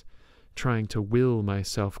glass, trying to will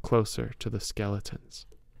myself closer to the skeletons.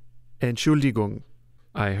 Entschuldigung,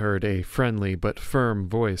 I heard a friendly but firm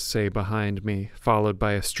voice say behind me, followed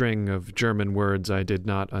by a string of German words I did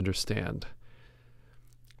not understand.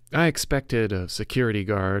 I expected a security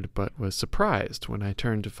guard, but was surprised when I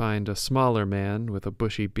turned to find a smaller man with a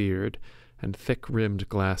bushy beard and thick-rimmed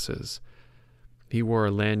glasses. He wore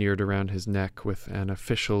a lanyard around his neck with an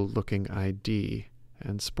official-looking ID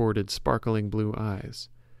and sported sparkling blue eyes.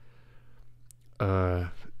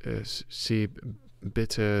 Sie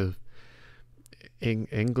bitte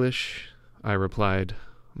English? I replied,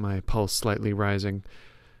 my pulse slightly rising.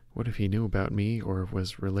 What if he knew about me or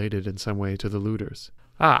was related in some way to the looters?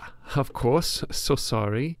 Ah, of course, so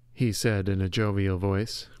sorry, he said in a jovial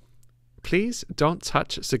voice. Please don't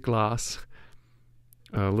touch the glass.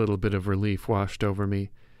 A little bit of relief washed over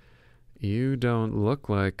me. You don't look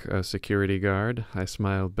like a security guard, I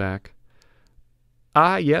smiled back.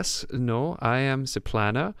 Ah, yes, no, I am the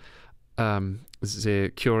planner,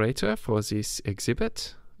 the curator for this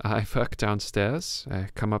exhibit. I work downstairs. I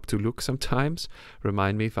come up to look sometimes.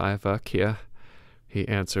 Remind me if I work here. He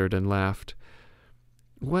answered and laughed.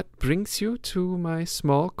 What brings you to my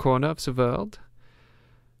small corner of the world?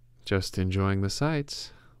 Just enjoying the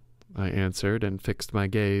sights, I answered and fixed my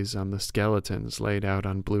gaze on the skeletons laid out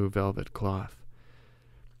on blue velvet cloth.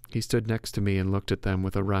 He stood next to me and looked at them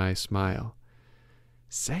with a wry smile.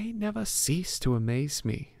 They never cease to amaze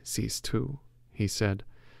me, these two, he said.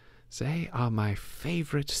 They are my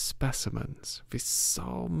favorite specimens, with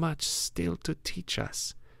so much still to teach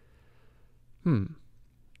us.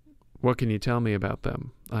 What can you tell me about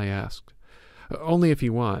them? I asked. Only if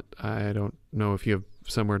you want. I don't know if you have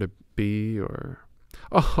somewhere to be or...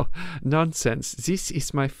 Oh, nonsense. This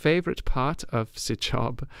is my favorite part of the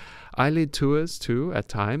job. I lead tours too at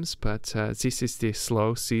times, but this is the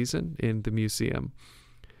slow season in the museum.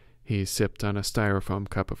 He sipped on a styrofoam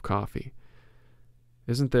cup of coffee.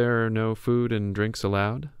 Isn't there no food and drinks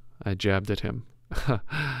allowed? I jabbed at him.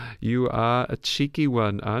 You are a cheeky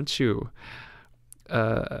one, aren't you?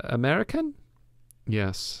 American?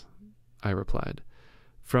 Yes, I replied.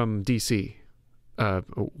 From D.C.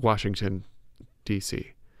 Washington,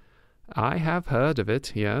 D.C. I have heard of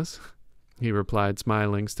it, yes, he replied,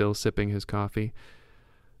 smiling, still sipping his coffee.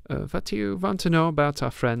 What do you want to know about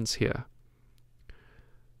our friends here?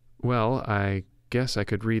 Well, I guess I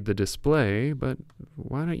could read the display, but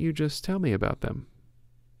why don't you just tell me about them?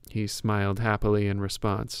 He smiled happily in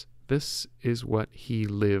response. This is what he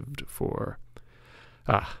lived for.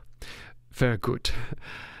 Ah, very good.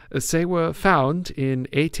 They were found in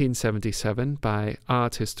 1877 by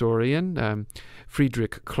art historian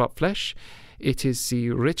Friedrich Klopflesch. It is the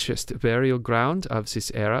richest burial ground of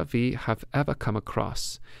this era we have ever come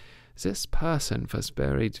across. This person was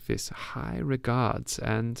buried with high regards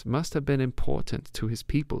and must have been important to his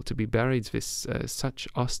people to be buried with such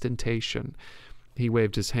ostentation. He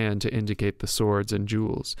waved his hand to indicate the swords and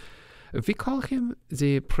jewels. We call him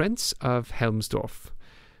the Prince of Helmsdorf.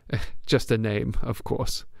 Just a name, of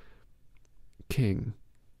course. King,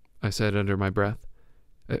 I said under my breath.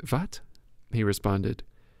 What? He responded.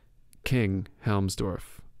 King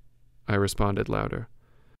Helmsdorf. I responded louder.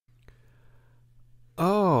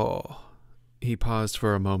 Oh. He paused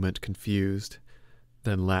for a moment, confused,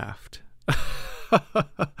 then laughed.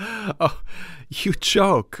 Oh, you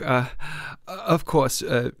joke. Of course,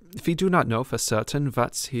 we do not know for certain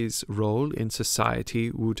what his role in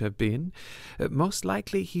society would have been. Most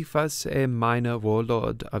likely he was a minor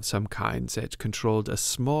warlord of some kind that controlled a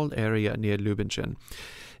small area near Lübingen.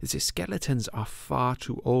 The skeletons are far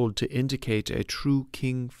too old to indicate a true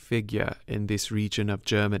king figure in this region of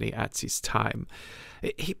Germany at this time.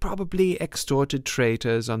 He probably extorted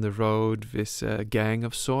traitors on the road with a gang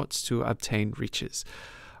of sorts to obtain riches.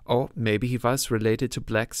 Or maybe he was related to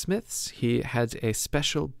blacksmiths. He had a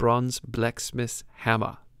special bronze blacksmith's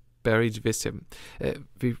hammer buried with him.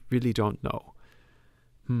 We really don't know.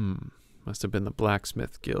 Must have been the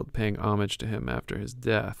blacksmith guild paying homage to him after his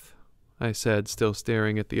death, I said, still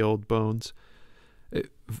staring at the old bones.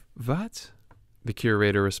 What? The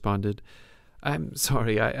curator responded. I'm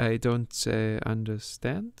sorry, I don't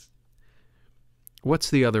understand.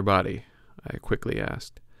 What's the other body? I quickly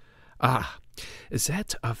asked. Ah,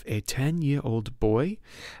 that of a 10-year-old boy.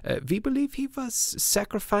 We believe he was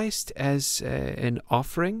sacrificed as an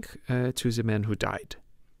offering to the men who died.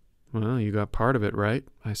 Well, you got part of it right,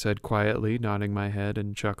 I said quietly, nodding my head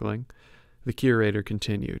and chuckling. The curator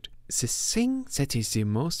continued. The thing that is the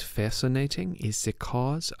most fascinating is the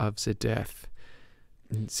cause of the death.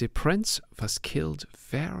 The prince was killed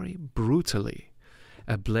very brutally.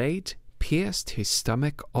 A blade pierced his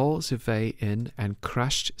stomach all the way in and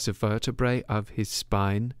crushed the vertebrae of his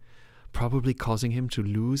spine, probably causing him to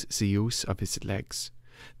lose the use of his legs.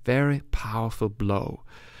 Very powerful blow.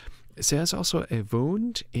 There's also a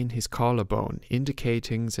wound in his collarbone,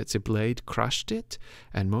 indicating that the blade crushed it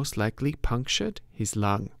and most likely punctured his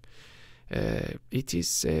lung. It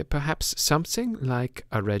is perhaps something like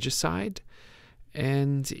a regicide,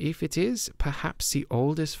 and if it is, perhaps the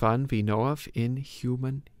oldest one we know of in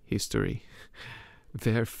human history.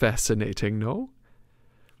 Very fascinating, no?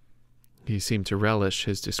 He seemed to relish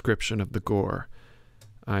his description of the gore.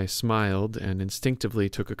 I smiled and instinctively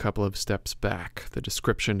took a couple of steps back. The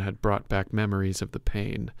description had brought back memories of the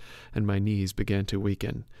pain, and my knees began to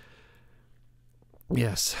weaken.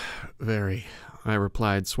 Yes, very, I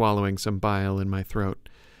replied, swallowing some bile in my throat.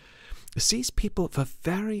 These people were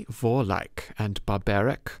very warlike and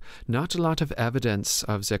barbaric. Not a lot of evidence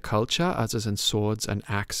of their culture other than swords and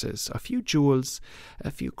axes. A few jewels,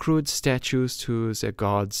 a few crude statues to their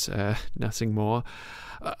gods, nothing more.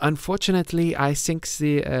 Unfortunately, I think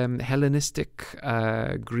the Hellenistic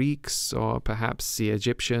Greeks, or perhaps the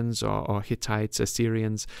Egyptians or Hittites,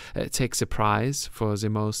 Assyrians, take the prize for the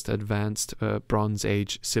most advanced Bronze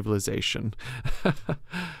Age civilization.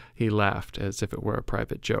 He laughed as if it were a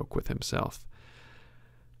private joke with himself.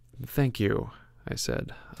 Thank you, I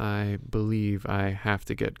said. I believe I have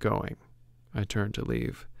to get going. I turned to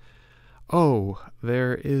leave. Oh,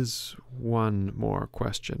 there is one more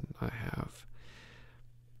question I have.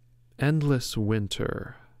 Endless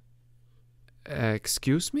winter.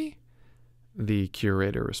 Excuse me? The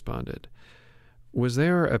curator responded. Was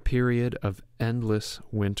there a period of endless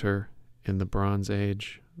winter in the Bronze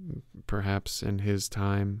Age, perhaps in his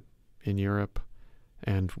time in Europe?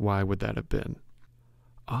 And why would that have been?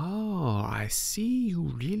 "Oh, I see you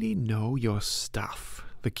really know your stuff,"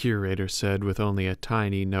 the curator said with only a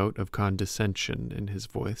tiny note of condescension in his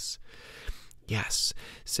voice. "Yes,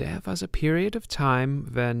 there was a period of time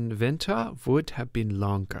when winter would have been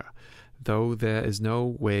longer, though there is no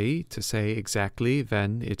way to say exactly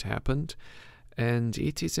when it happened, and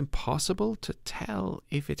it is impossible to tell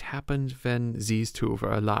if it happened when these two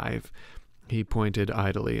were alive." He pointed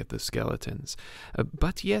idly at the skeletons.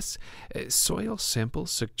 "But yes, soil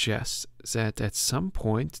samples suggest that at some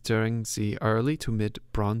point during the early to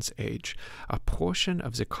mid-Bronze Age, a portion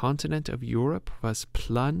of the continent of Europe was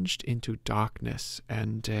plunged into darkness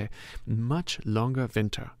and a much longer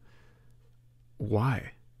winter."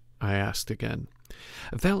 "Why?" I asked again.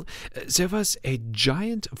 "Well, there was a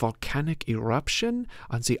giant volcanic eruption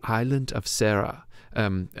on the island of Serra,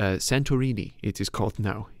 Santorini it is called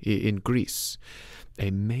now, in Greece. A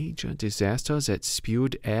major disaster that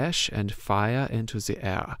spewed ash and fire into the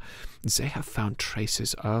air. They have found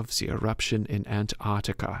traces of the eruption in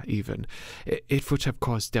Antarctica even. It would have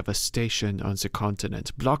caused devastation on the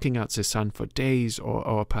continent, blocking out the sun for days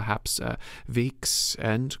or perhaps weeks,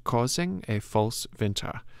 and causing a false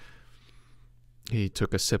winter." He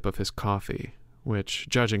took a sip of his coffee, which,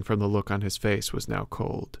 judging from the look on his face, was now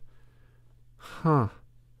cold. "Huh.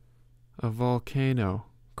 A volcano.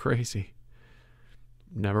 Crazy.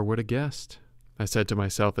 Never would have guessed," I said to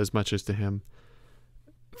myself as much as to him.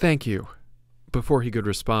 "Thank you." Before he could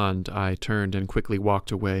respond, I turned and quickly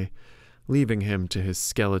walked away, leaving him to his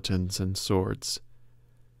skeletons and swords.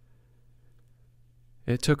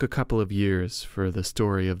 It took a couple of years for the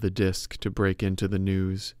story of the disc to break into the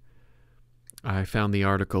news. I found the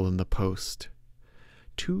article in the Post.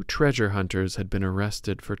 2 treasure hunters had been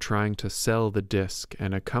arrested for trying to sell the disc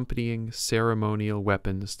and accompanying ceremonial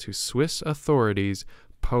weapons to Swiss authorities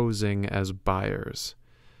posing as buyers.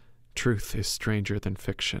 Truth is stranger than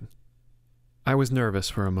fiction. I was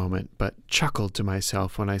nervous for a moment, but chuckled to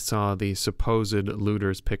myself when I saw the supposed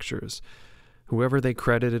looters' pictures. Whoever they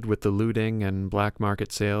credited with the looting and black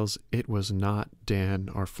market sales, it was not Dan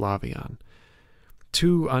or Flavian.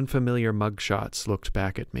 2 unfamiliar mugshots looked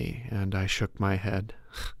back at me, and I shook my head.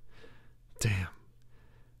 Damn.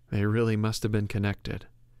 They really must have been connected,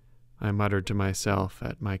 I muttered to myself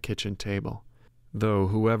at my kitchen table, though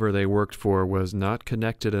whoever they worked for was not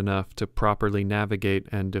connected enough to properly navigate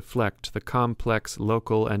and deflect the complex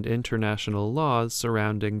local and international laws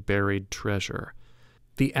surrounding buried treasure.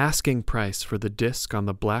 The asking price for the disc on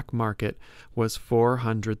the black market was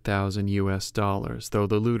 $400,000 US, though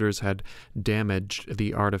the looters had damaged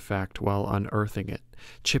the artifact while unearthing it,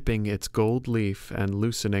 chipping its gold leaf and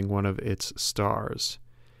loosening one of its stars.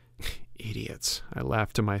 Idiots, I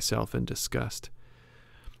laughed to myself in disgust.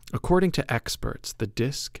 According to experts, the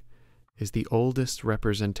disc is the oldest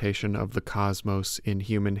representation of the cosmos in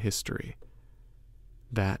human history.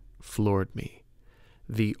 That floored me.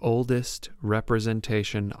 The oldest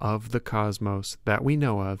representation of the cosmos that we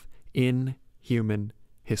know of in human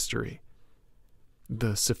history.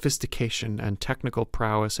 The sophistication and technical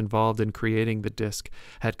prowess involved in creating the disc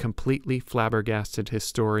had completely flabbergasted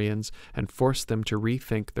historians and forced them to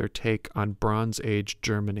rethink their take on Bronze Age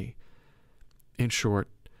Germany. In short,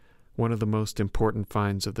 one of the most important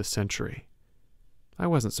finds of the century. I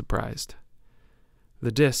wasn't surprised.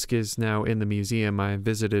 The disc is now in the museum I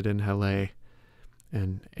visited in Halle.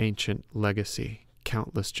 An ancient legacy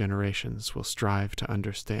countless generations will strive to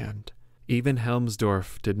understand. Even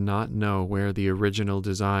Helmsdorf did not know where the original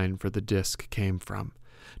design for the disc came from,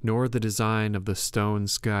 nor the design of the stone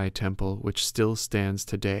sky temple which still stands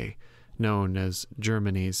today, known as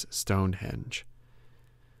Germany's Stonehenge.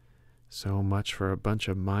 So much for a bunch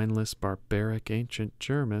of mindless, barbaric ancient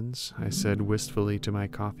Germans, I said wistfully to my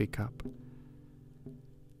coffee cup.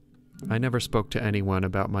 I never spoke to anyone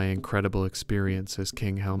about my incredible experience as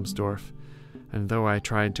King Helmsdorf, and though I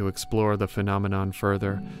tried to explore the phenomenon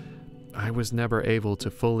further, I was never able to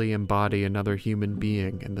fully embody another human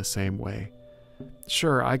being in the same way.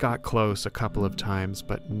 Sure, I got close a couple of times,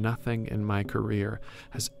 but nothing in my career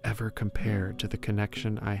has ever compared to the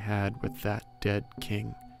connection I had with that dead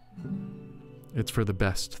king. It's for the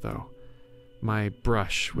best, though. My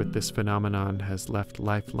brush with this phenomenon has left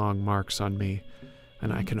lifelong marks on me,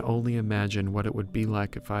 and I can only imagine what it would be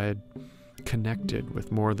like if I had connected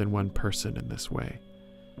with more than one person in this way.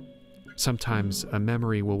 Sometimes a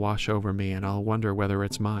memory will wash over me and I'll wonder whether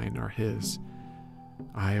it's mine or his.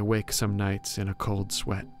 I awake some nights in a cold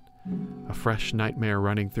sweat, a fresh nightmare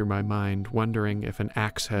running through my mind, wondering if an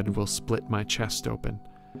axe head will split my chest open.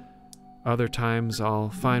 Other times I'll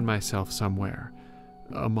find myself somewhere,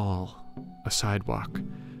 a mall, a sidewalk,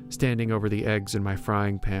 standing over the eggs in my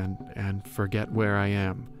frying pan and forget where I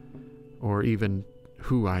am, or even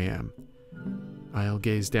who I am. I'll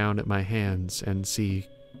gaze down at my hands and see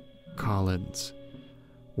Colin's,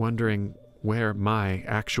 wondering where my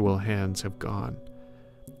actual hands have gone.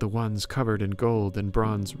 The ones covered in gold and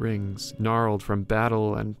bronze rings, gnarled from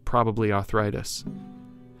battle and probably arthritis.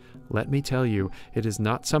 Let me tell you, it is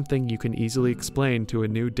not something you can easily explain to a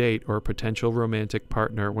new date or potential romantic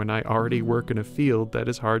partner when I already work in a field that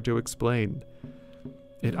is hard to explain.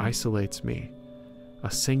 It isolates me,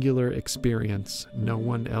 a singular experience no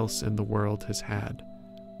one else in the world has had,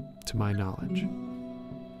 to my knowledge.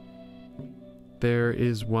 There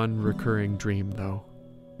is one recurring dream, though.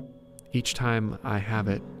 Each time I have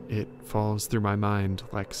it, it falls through my mind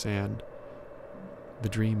like sand. The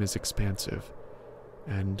dream is expansive,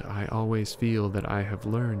 and I always feel that I have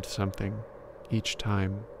learned something each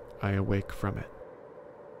time I awake from it.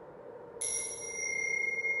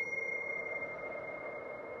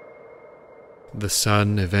 The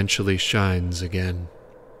sun eventually shines again.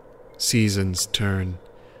 Seasons turn.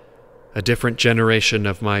 A different generation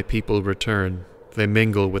of my people return. They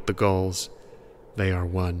mingle with the gulls. They are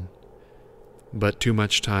one. But too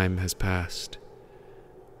much time has passed.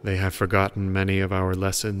 They have forgotten many of our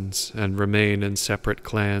lessons and remain in separate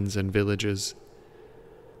clans and villages.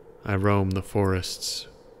 I roam the forests,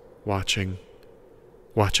 watching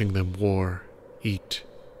them war, eat,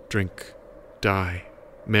 drink, die,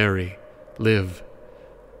 marry, live.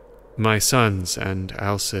 My sons and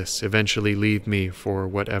Alcis eventually leave me for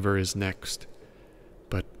whatever is next,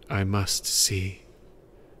 but I must see.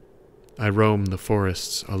 I roam the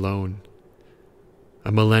forests alone.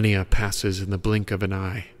 A millennia passes in the blink of an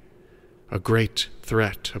eye. A great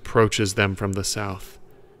threat approaches them from the south.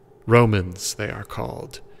 Romans, they are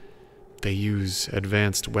called. They use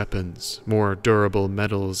advanced weapons, more durable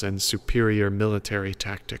metals, and superior military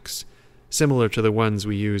tactics, similar to the ones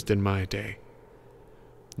we used in my day.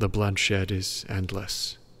 The bloodshed is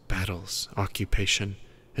endless. Battles, occupation,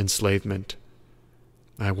 enslavement.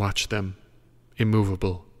 I watch them,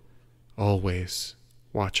 immovable, always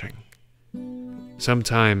watching.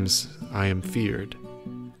 Sometimes I am feared,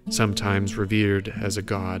 sometimes revered as a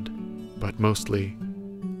god, but mostly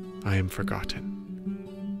I am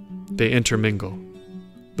forgotten. They intermingle.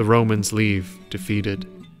 The Romans leave defeated.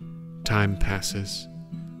 Time passes.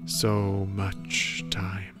 So much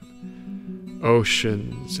time.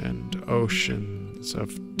 Oceans and oceans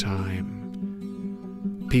of time.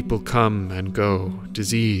 People come and go.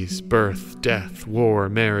 Disease, birth, death, war,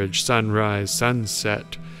 marriage, sunrise,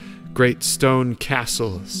 sunset. Great stone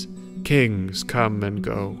castles, kings come and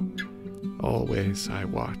go. Always I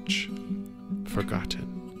watch, forgotten.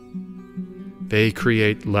 They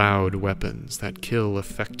create loud weapons that kill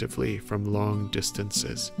effectively from long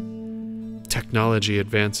distances. Technology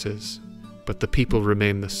advances, but the people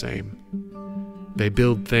remain the same. They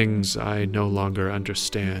build things I no longer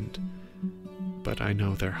understand, but I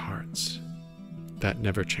know their hearts. That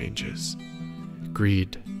never changes.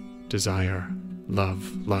 Greed, desire,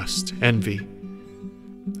 love, lust, envy.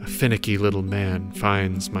 A finicky little man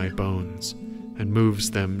finds my bones and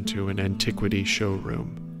moves them to an antiquity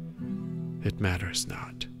showroom. It matters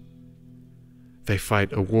not. They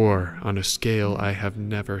fight a war on a scale I have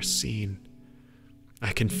never seen.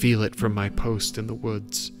 I can feel it from my post in the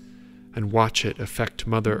woods and watch it affect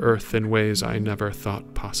Mother Earth in ways I never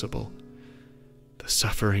thought possible. The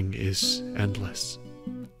suffering is endless.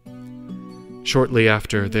 Shortly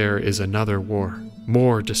after, there is another war,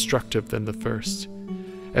 more destructive than the first.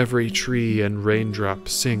 Every tree and raindrop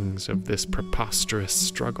sings of this preposterous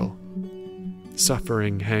struggle.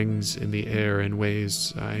 Suffering hangs in the air in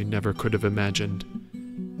ways I never could have imagined.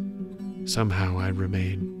 Somehow I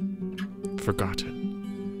remain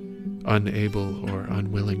forgotten, unable or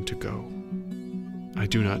unwilling to go. I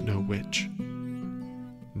do not know which.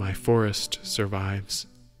 My forest survives.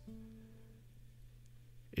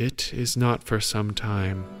 It is not for some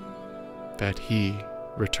time that he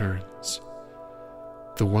returns.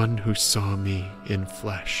 The one who saw me in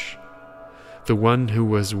flesh. The one who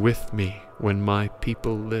was with me when my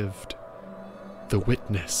people lived. The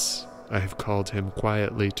witness, I have called him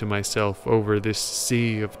quietly to myself over this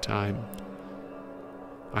sea of time.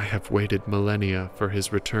 I have waited millennia for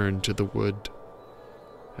his return to the wood,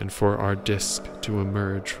 and for our disk to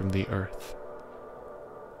emerge from the earth.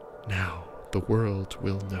 Now the world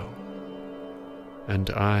will know, and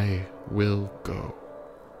I will go.